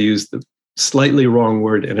word, or they use the slightly wrong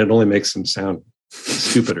word, and it only makes them sound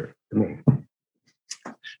stupider.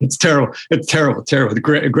 It's terrible. It's terrible.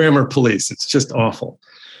 The grammar police. It's just awful.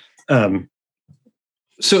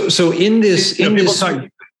 So in this, people talk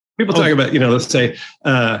about, let's say,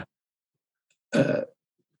 I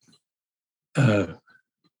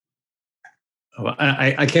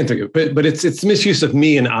can't think of it, but it's misuse of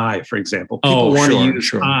me and I, for example. People want to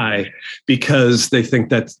use I because they think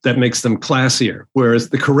that makes them classier, whereas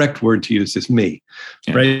the correct word to use is me,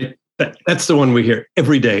 right? That's the one we hear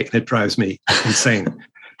every day, and it drives me insane.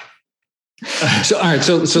 So all right,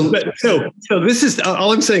 so this is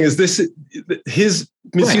all I'm saying is this: his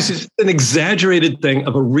misuse is an exaggerated thing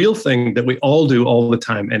of a real thing that we all do all the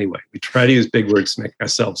time anyway. We try to use big words to make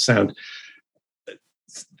ourselves sound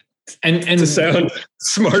and to sound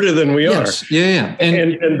smarter than we are. Yeah.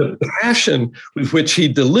 And the passion with which he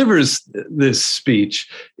delivers this speech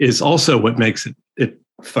is also what makes it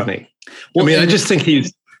funny. Well, I just think he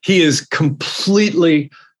is completely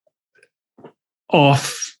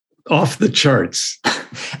off the charts.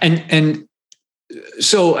 And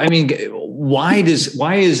so, why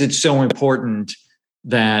is it so important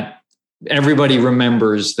that everybody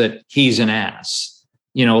remembers that he's an ass?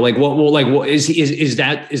 What is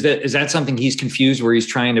that something he's confused, where he's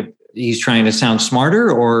trying to sound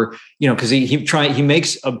smarter, or because he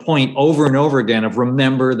makes a point over and over again of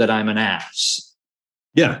remember that I'm an ass.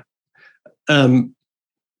 Yeah.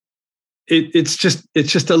 It's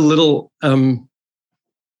just a little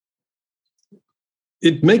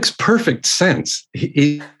it makes perfect sense.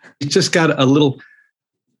 He's just got a little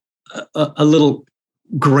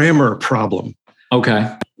grammar problem.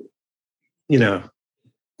 Okay.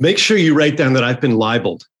 Make sure you write down that I've been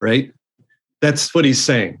libeled, right? That's what he's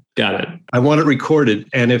saying. Got it. I want it recorded.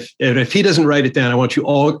 And if he doesn't write it down, I want you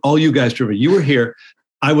all you guys to remember, you were here,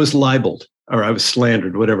 I was libeled, or I was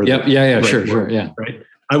slandered, whatever. Yep. Sure. Yeah. Right.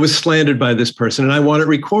 I was slandered by this person, and I want it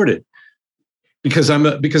recorded. Because I'm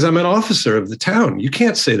an officer of the town. You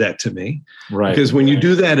can't say that to me. Right. Because when you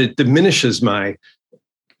do that, it diminishes my,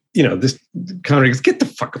 this Conrad, get the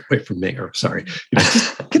fuck away from me. Or sorry,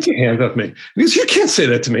 just get your hands off me. Because you can't say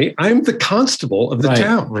that to me. I'm the constable of the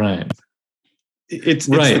town. Right. It's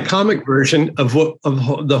the comic version of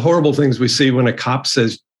the horrible things we see when a cop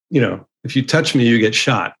says, if you touch me, you get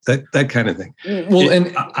shot. That kind of thing. Well,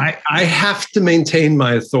 I have to maintain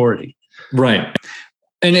my authority. Right.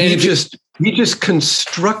 And he just he just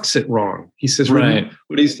constructs it wrong. He says, right.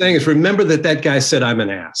 What he's saying is, remember that guy said I'm an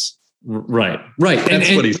ass. Right.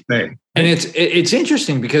 That's what he's saying. And it's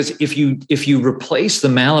interesting because if you replace the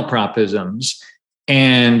malapropisms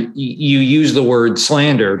and you use the word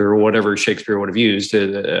slandered or whatever Shakespeare would have used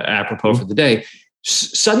apropos for the day,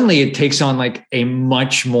 suddenly it takes on like a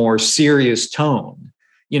much more serious tone,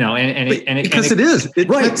 because it is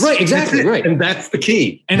right, exactly, right, and that's the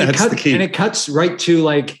key. And it cuts right to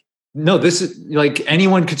like, no, this is like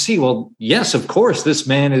anyone could see. Well, yes, of course, this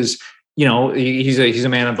man is. He's a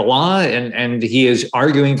man of the law, and he is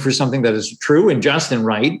arguing for something that is true and just and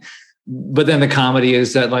right. But then the comedy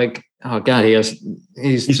is that, like, oh God,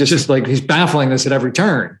 he's just like he's baffling this at every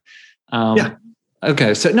turn.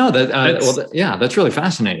 Okay, so no, that's really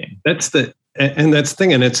fascinating. That's the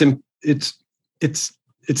thing, and it's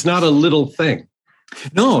not a little thing.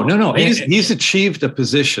 No. He's achieved a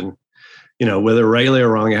position, whether rightly or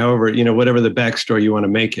wrong, however, whatever the backstory you want to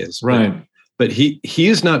make is, right. But he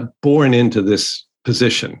is not born into this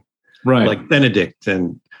position, right? Like Benedict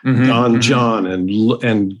and Don John and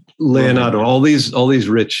Leonardo, all these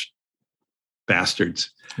rich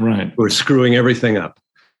bastards, right, who are screwing everything up.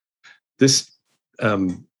 This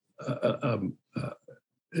Dogberry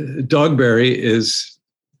is,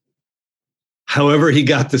 however he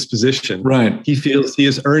got this position, right? He feels he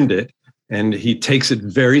has earned it, and he takes it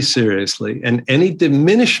very seriously. And any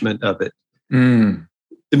diminishment of it.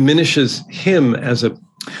 Diminishes him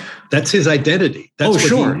that's his identity. That's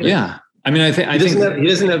sure. Yeah. I mean, I think he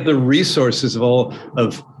doesn't have the resources of all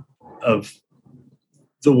of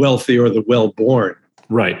the wealthy or the well-born,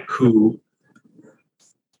 right? Who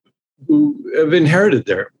have inherited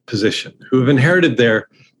their position, who have inherited their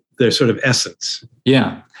sort of essence.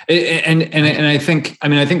 Yeah. And I think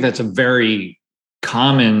that's a very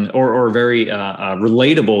common or very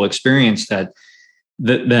relatable experience that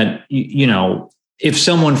if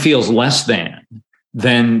someone feels less than,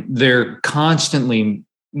 then they're constantly,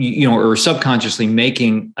 or subconsciously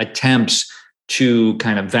making attempts to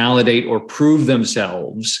kind of validate or prove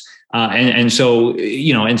themselves. And so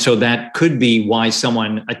that could be why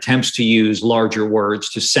someone attempts to use larger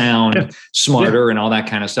words to sound smarter and all that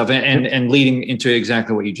kind of stuff. And leading into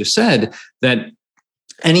exactly what you just said, that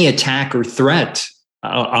any attack or threat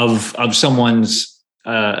of someone's,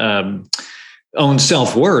 own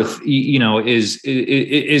self-worth,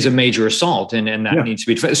 is a major assault, and that needs to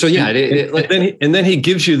be defended. So and then he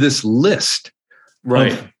gives you this list,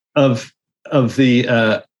 right, of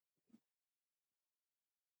the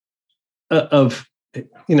it's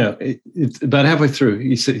about halfway through.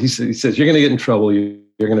 He says you're going to get in trouble. You're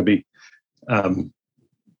going to be,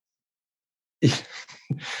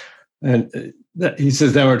 and he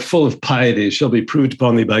says, thou art full of piety, shall be proved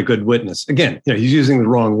upon thee by good witness. Again, he's using the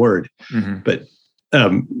wrong word, but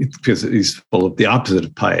because he's full of the opposite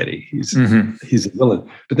of piety. He's a villain.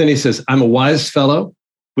 But then he says, I'm a wise fellow,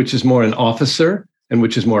 which is more an officer, and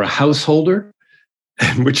which is more a householder,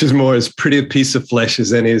 and which is more as pretty a piece of flesh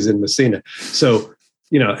as any is in Messina. So,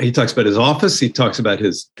 he talks about his office. He talks about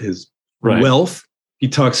his wealth. He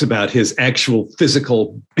talks about his actual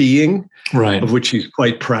physical being, right, of which he's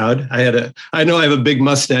quite proud. I know I have a big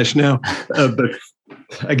mustache now, but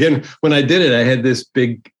again, when I did it, I had this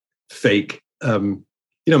big fake,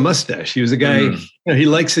 mustache. He was a guy, he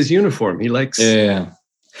likes his uniform. He likes,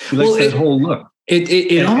 that whole look. And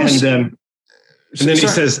then he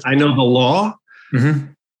says, I know the law.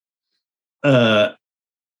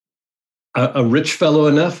 A rich fellow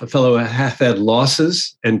enough, a fellow who hath had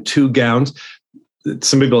losses and 2 gowns.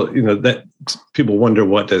 Some people, that people wonder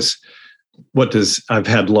what does I've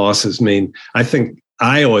had losses mean? I think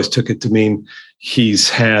I always took it to mean he's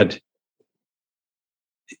had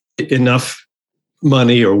enough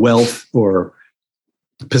money or wealth or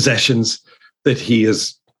possessions that he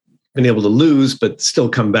has been able to lose, but still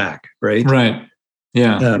come back. Right. Right.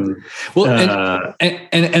 Yeah. And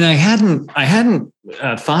I hadn't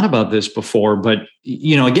thought about this before, but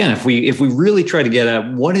again, if we really try to get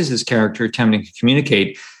at what is this character attempting to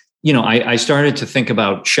communicate, I started to think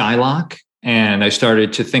about Shylock, and I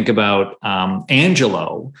started to think about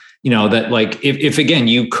Angelo. That like if again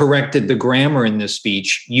you corrected the grammar in this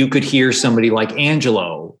speech, you could hear somebody like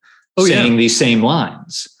Angelo saying these same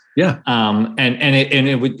lines. Yeah.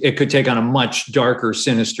 It could take on a much darker,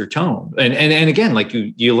 sinister tone. And again, like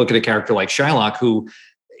you look at a character like Shylock, who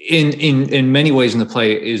in many ways in the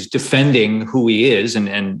play is defending who he is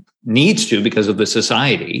and needs to because of the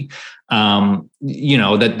society. That's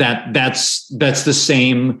the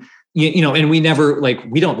same and we never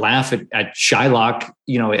we don't laugh at Shylock,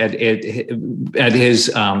 at his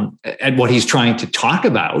at what he's trying to talk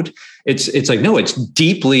about. It's like, no, it's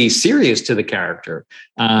deeply serious to the character.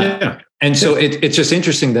 And so it's just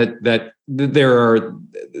interesting that there are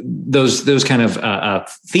those kind of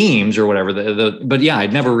themes or whatever. But yeah, I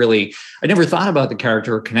never thought about the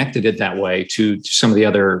character or connected it that way to some of the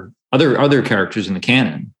other characters in the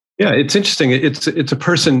canon. Yeah, it's interesting. It's a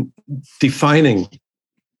person defining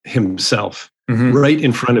himself right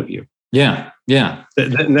in front of you. Yeah.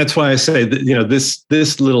 And that's why I say that,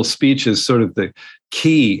 this little speech is sort of the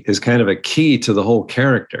key, is kind of a key to the whole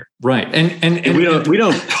character. Right. And we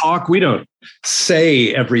don't talk, we don't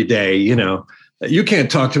say every day, you can't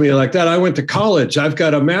talk to me like that. I went to college. I've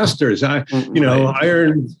got a master's. I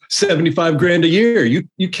earn $75,000 a year.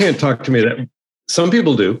 You can't talk to me that. Some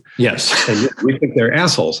people do. Yes. And we think they're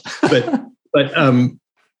assholes.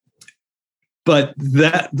 But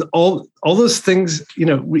that all those things,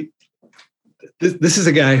 this is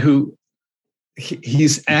a guy who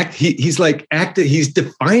he's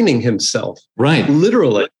defining himself, right?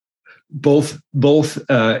 Literally, both.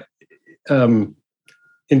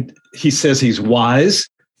 He says he's wise,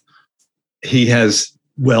 he has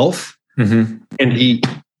wealth, and he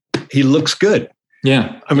looks good.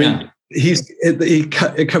 Yeah, I mean,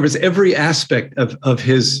 it covers every aspect of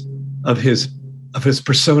his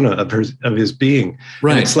persona, of his being.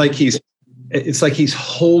 Right. And it's like he's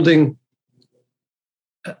holding.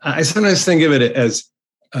 I sometimes think of it as,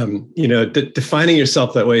 defining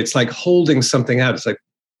yourself that way. It's like holding something out. It's like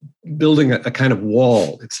building a kind of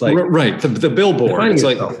wall. It's like the billboard. It's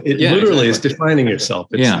yourself. Literally is defining yourself.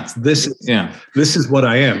 This is what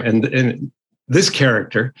I am, and this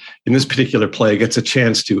character in this particular play gets a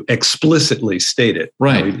chance to explicitly state it.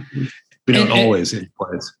 Right. We don't always in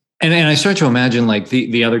plays. And I start to imagine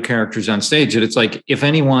the other characters on stage, that it's like, if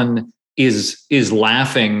anyone is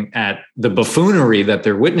laughing at the buffoonery that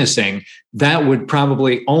they're witnessing, that would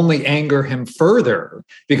probably only anger him further,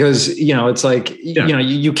 because it's like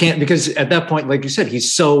you can't, because at that point, like you said,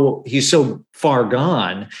 he's so far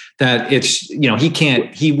gone that it's he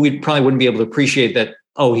probably wouldn't be able to appreciate that.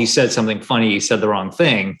 Oh, he said something funny. He said the wrong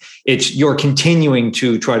thing. It's you're continuing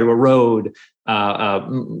to try to erode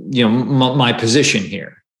my position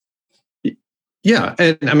here. Yeah,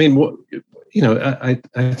 and I mean, I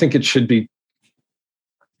think it should be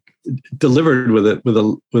delivered with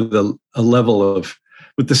a level of,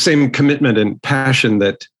 with the same commitment and passion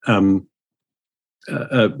that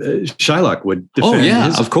Shylock would defend. Oh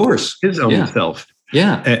yeah, of course, his own self.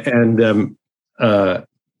 Yeah, and I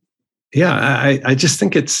just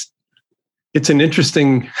think it's an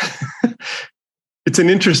interesting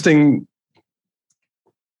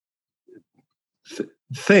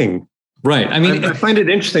thing. Right. I mean, I find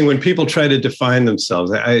it interesting when people try to define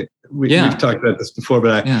themselves. We've talked about this before,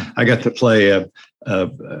 but I got to play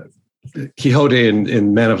Quixote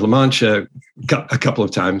in Man of La Mancha a couple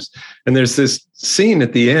of times. And there's this scene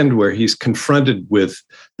at the end where he's confronted with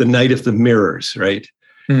the Knight of the Mirrors, right?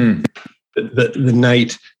 The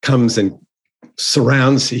knight comes and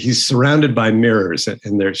he's surrounded by mirrors,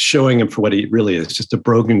 and they're showing him for what he really is, just a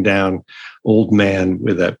broken down old man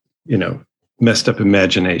with a, messed up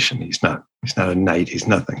imagination. He's not a knight. He's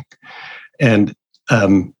nothing. And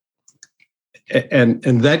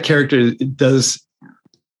that character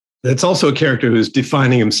that's also a character who's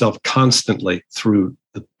defining himself constantly through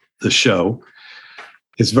the show.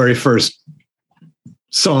 His very first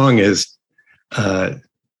song is, I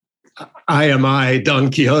am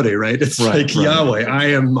Don Quixote, right? It's right. Yahweh. I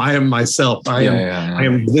am myself. I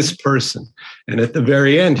am this person. And at the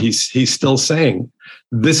very end, he's still saying,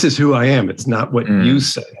 this is who I am. It's not what you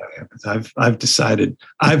say I am. I've decided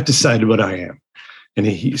what I am. And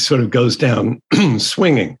he sort of goes down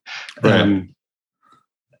swinging. Right.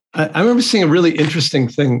 I remember seeing a really interesting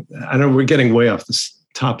thing. I know we're getting way off this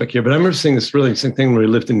topic here, but I remember seeing this really interesting thing when we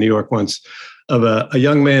lived in New York once, of a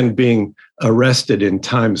young man being arrested in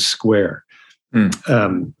Times Square. And,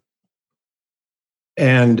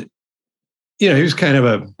 he was kind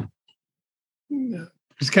of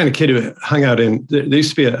he's the kind of kid who hung out in, there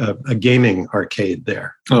used to be a gaming arcade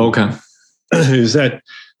there. Oh, okay. Who's that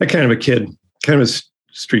kind of a kid, kind of a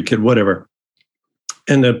street kid, whatever.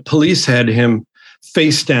 And the police had him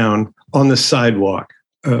face down on the sidewalk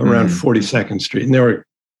around 42nd Street. And there were,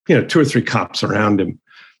 2 or 3 cops around him.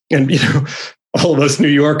 And, all of us New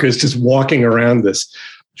Yorkers just walking around this.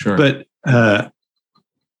 Sure. But I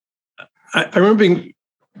remember being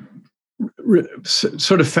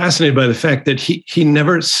sort of fascinated by the fact that he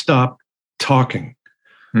never stopped talking.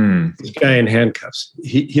 This guy in handcuffs.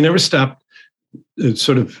 He never stopped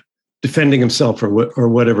sort of defending himself or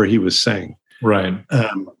whatever he was saying. Right.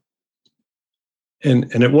 And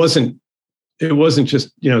it wasn't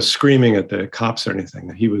just, screaming at the cops or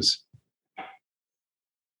anything. He was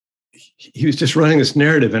just running this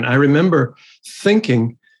narrative. And I remember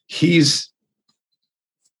thinking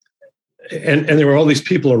and there were all these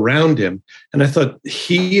people around him. And I thought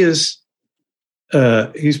he's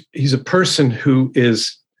a person who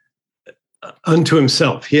is unto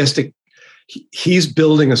himself. He's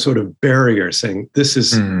building a sort of barrier, saying this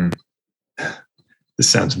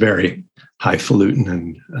sounds very highfalutin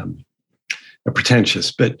and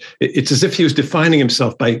pretentious, but it's as if he was defining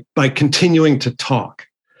himself by continuing to talk,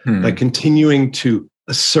 by continuing to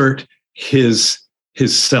assert his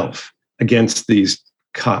self against these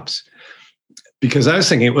cops. Because I was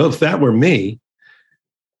thinking, well, if that were me,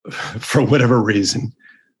 for whatever reason,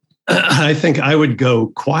 I think I would go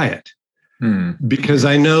quiet, because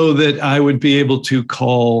I know that I would be able to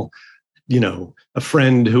call, a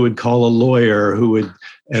friend who would call a lawyer,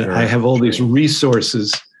 and I have all these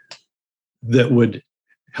resources that would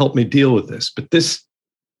help me deal with this. But this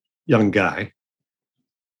young guy,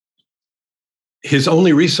 his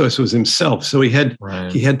only resource was himself. So he had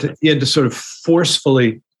to sort of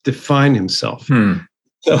forcefully define himself. So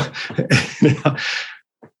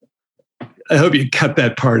I hope you cut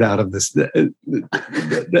that part out of this.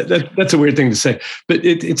 That's a weird thing to say, but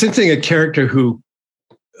it's interesting, a character who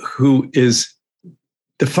is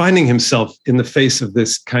defining himself in the face of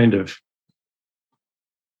this kind of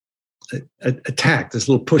attack, this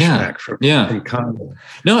little pushback from Congress.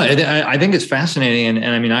 No, I think it's fascinating,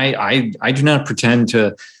 and I mean, I do not pretend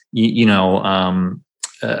to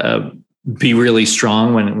be really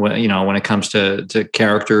strong when it comes to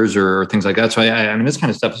characters or things like that. So I mean, this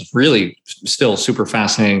kind of stuff is really still super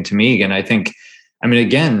fascinating to me. And I think, I mean,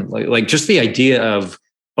 again, like just the idea of,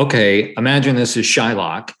 okay, imagine this is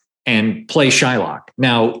Shylock and play Shylock.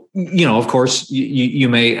 Now, of course, you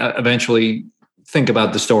may eventually think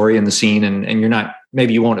about the story and the scene, and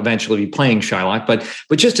maybe you won't eventually be playing Shylock, but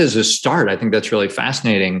just as a start, I think that's really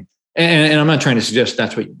fascinating. And I'm not trying to suggest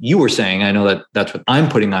that's what you were saying. I know that that's what I'm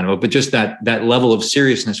putting on it, but just that level of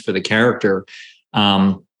seriousness for the character,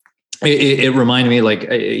 it reminded me, like,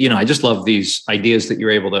 I just love these ideas that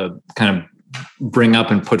you're able to kind of bring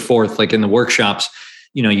up and put forth, like in the workshops.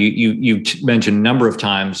 You mentioned a number of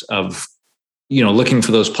times of, looking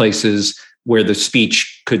for those places where the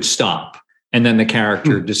speech could stop, and then the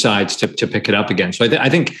character decides to pick it up again. So I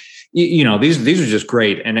think. These are just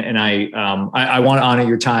great, and I want to honor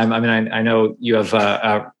your time. I mean, I know you have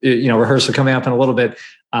rehearsal coming up in a little bit,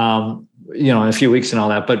 in a few weeks and all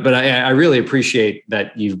that. But I really appreciate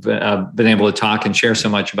that you've been able to talk and share so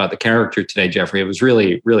much about the character today, Geoffrey. It was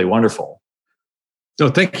really, really wonderful. No,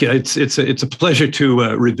 thank you. It's a pleasure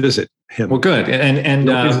to revisit him. Well, good, and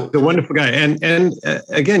he's a wonderful guy. And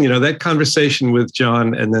again, that conversation with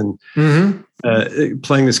John, and then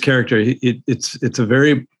playing this character, it's a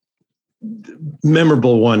very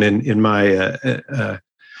memorable one in my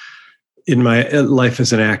life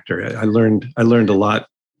as an actor. I learned a lot.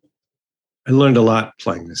 I learned a lot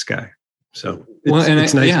playing this guy. So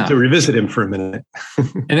it's nice to revisit him for a minute.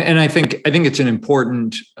 and I think it's an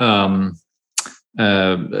important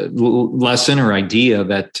lesson or idea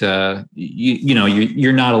that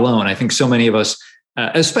you're not alone. I think so many of us,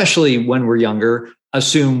 especially when we're younger,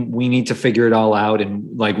 assume we need to figure it all out, and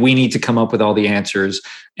like we need to come up with all the answers.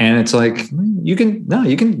 And it's like, you can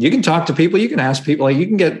talk to people, you can ask people, like you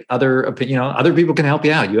can get other people can help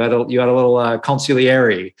you out. You had a little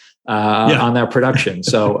consigliere on that production,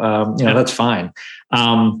 so that's fine.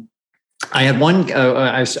 I had one.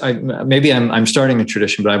 Maybe I'm starting a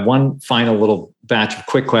tradition, but I have one final little batch of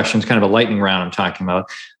quick questions, kind of a lightning round. I'm talking about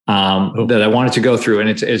that I wanted to go through, and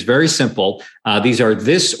it's very simple. These are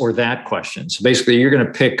this or that questions. So basically, you're going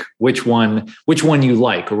to pick which one you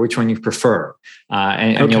like or which one you prefer,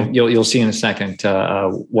 and you'll see in a second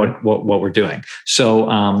what we're doing. So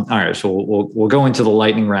all right, so we'll go into the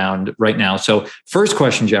lightning round right now. So first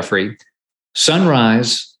question, Geoffrey: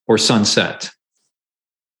 sunrise or sunset?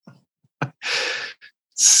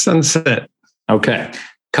 Sunset. Okay.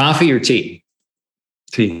 Coffee or tea?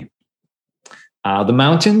 Tea. The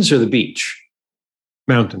mountains or the beach?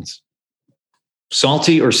 Mountains.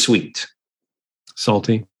 Salty or sweet?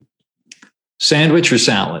 Salty. Sandwich or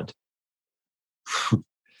salad? Can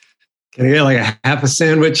I get like a half a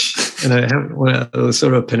sandwich and a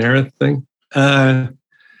sort of a Panera thing?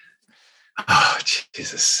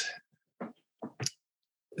 Jesus.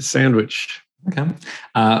 A sandwich. Okay.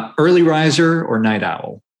 Early riser or night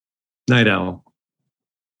owl? Night owl.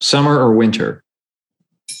 Summer or winter?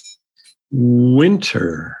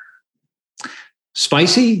 Winter.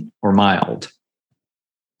 Spicy or mild?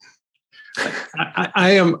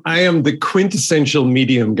 I am the quintessential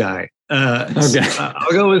medium guy. Okay.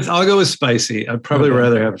 I'll go with spicy. I'd probably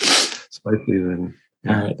rather have spicy than.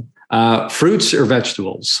 All right. Fruits or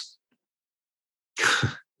vegetables?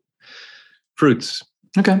 Fruits.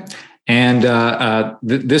 Okay. And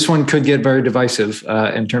this one could get very divisive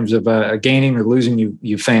in terms of gaining or losing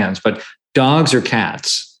you fans. But dogs or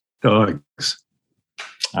cats? Dogs.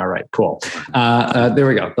 All right. Cool. There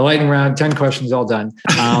we go. The lightning round. 10 questions all done.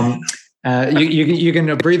 You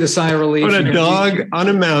can breathe a sigh of relief. Put a dog on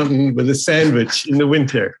a mountain with a sandwich in the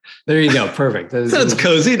winter. There you go. Perfect. Sounds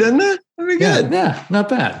cozy, doesn't it? That'd be good. Yeah, not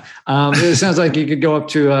bad. It sounds like you could go up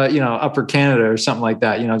to Upper Canada or something like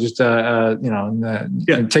that. Just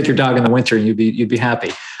take your dog in the winter and you'd be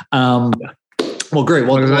happy. Well, great.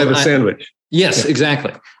 Well, I have a sandwich. Yes,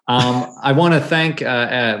 exactly. I want to thank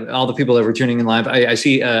all the people that were tuning in live. I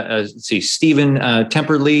see Stephen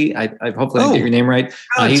Temperley. I hopefully I get your name right.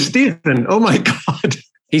 Stephen. Oh my God.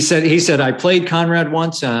 He said I played Conrad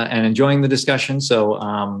once and enjoying the discussion. So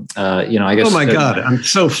I guess. Oh my God, I'm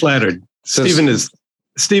so flattered. Stephen is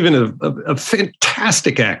a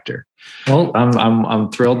fantastic actor. Well,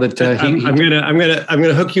 I'm thrilled that I'm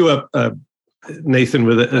gonna hook you up, Nathan,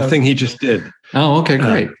 with a thing he just did. Oh, okay,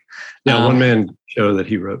 great. One man show that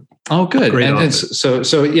he wrote. Oh, good. Great and so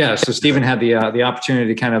Stephen had the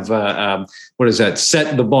opportunity to kind of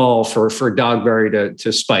set the ball for Dogberry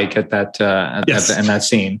to spike at that in that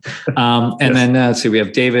scene. And then let's see, we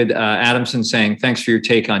have David Adamson saying, "Thanks for your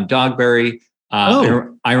take on Dogberry.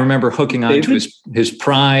 I remember hooking on to his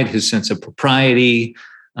pride, his sense of propriety.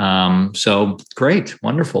 So great,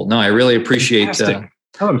 wonderful. No, I really appreciate.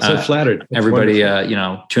 I'm so flattered. That's everybody,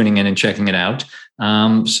 tuning in and checking it out.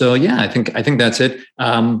 I think that's it.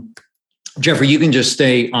 Geoffrey, you can just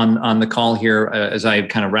stay on the call here as I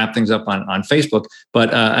kind of wrap things up on Facebook.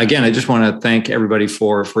 But again, I just want to thank everybody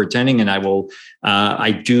for attending, and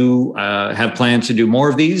I do have plans to do more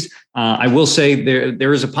of these. I will say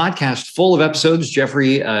there is a podcast full of episodes.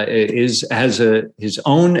 Geoffrey has his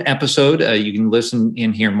own episode. You can listen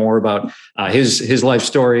and hear more about his life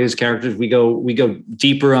story, his characters. We go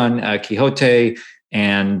deeper on Quixote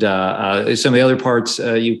and some of the other parts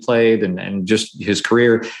you played and just his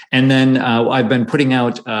career. And then I've been putting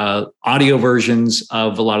out audio versions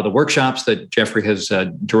of a lot of the workshops that Geoffrey has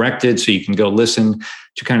directed. So you can go listen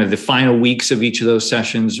to kind of the final weeks of each of those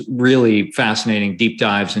sessions. Really fascinating deep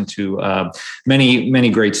dives into many, many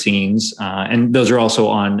great scenes. And those are also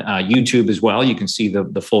on YouTube as well. You can see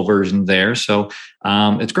the full version there. So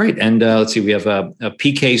it's great. And let's see, we have a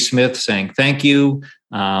PK Smith saying thank you.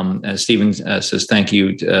 Stephen says thank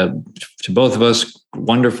you to both of us.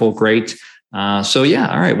 Wonderful, great. All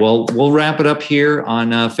right. Well, we'll wrap it up here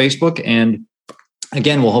on Facebook, and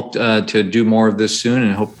again, we'll hope to do more of this soon.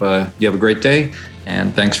 And hope you have a great day.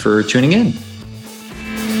 And thanks for tuning in.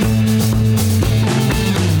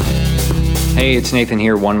 Hey, it's Nathan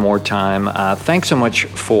here one more time. Thanks so much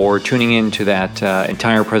for tuning in to that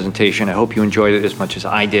entire presentation. I hope you enjoyed it as much as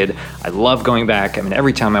I did. I love going back. I mean,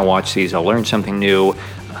 every time I watch these, I'll learn something new.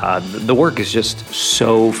 The work is just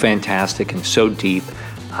so fantastic and so deep.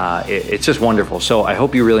 It's just wonderful. So I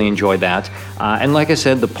hope you really enjoyed that. And like I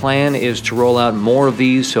said, the plan is to roll out more of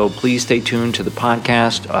these. So please stay tuned to the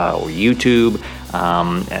podcast or YouTube.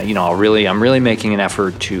 I'm really making an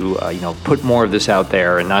effort to, put more of this out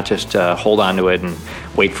there and not just hold on to it and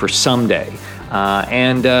wait for someday.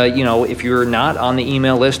 If you're not on the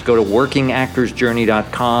email list, go to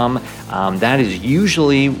workingactorsjourney.com. That is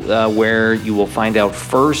usually where you will find out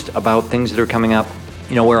first about things that are coming up.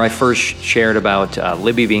 Where I first shared about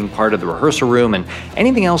Libby being part of the rehearsal room and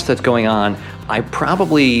anything else that's going on, I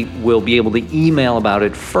probably will be able to email about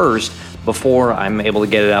it first before I'm able to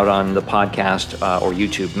get it out on the podcast or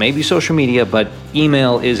YouTube. Maybe social media, but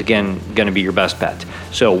email is, again, going to be your best bet.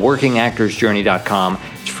 So workingactorsjourney.com.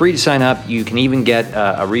 It's free to sign up. You can even get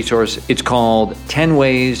a resource. It's called 10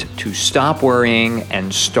 Ways to Stop Worrying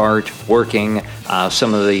and Start Working.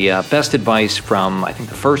 Some of the best advice from, I think,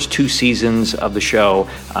 the first 2 seasons of the show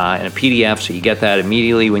in a PDF. So you get that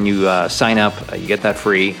immediately when you sign up. You get that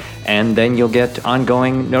free. And then you'll get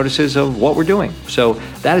ongoing notices of what we're doing. So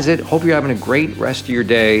that is it. Hope you're having a great rest of your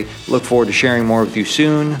day. Look forward to sharing more with you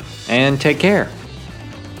soon. And take care.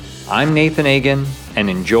 I'm Nathan Agan,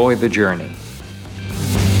 and enjoy the journey.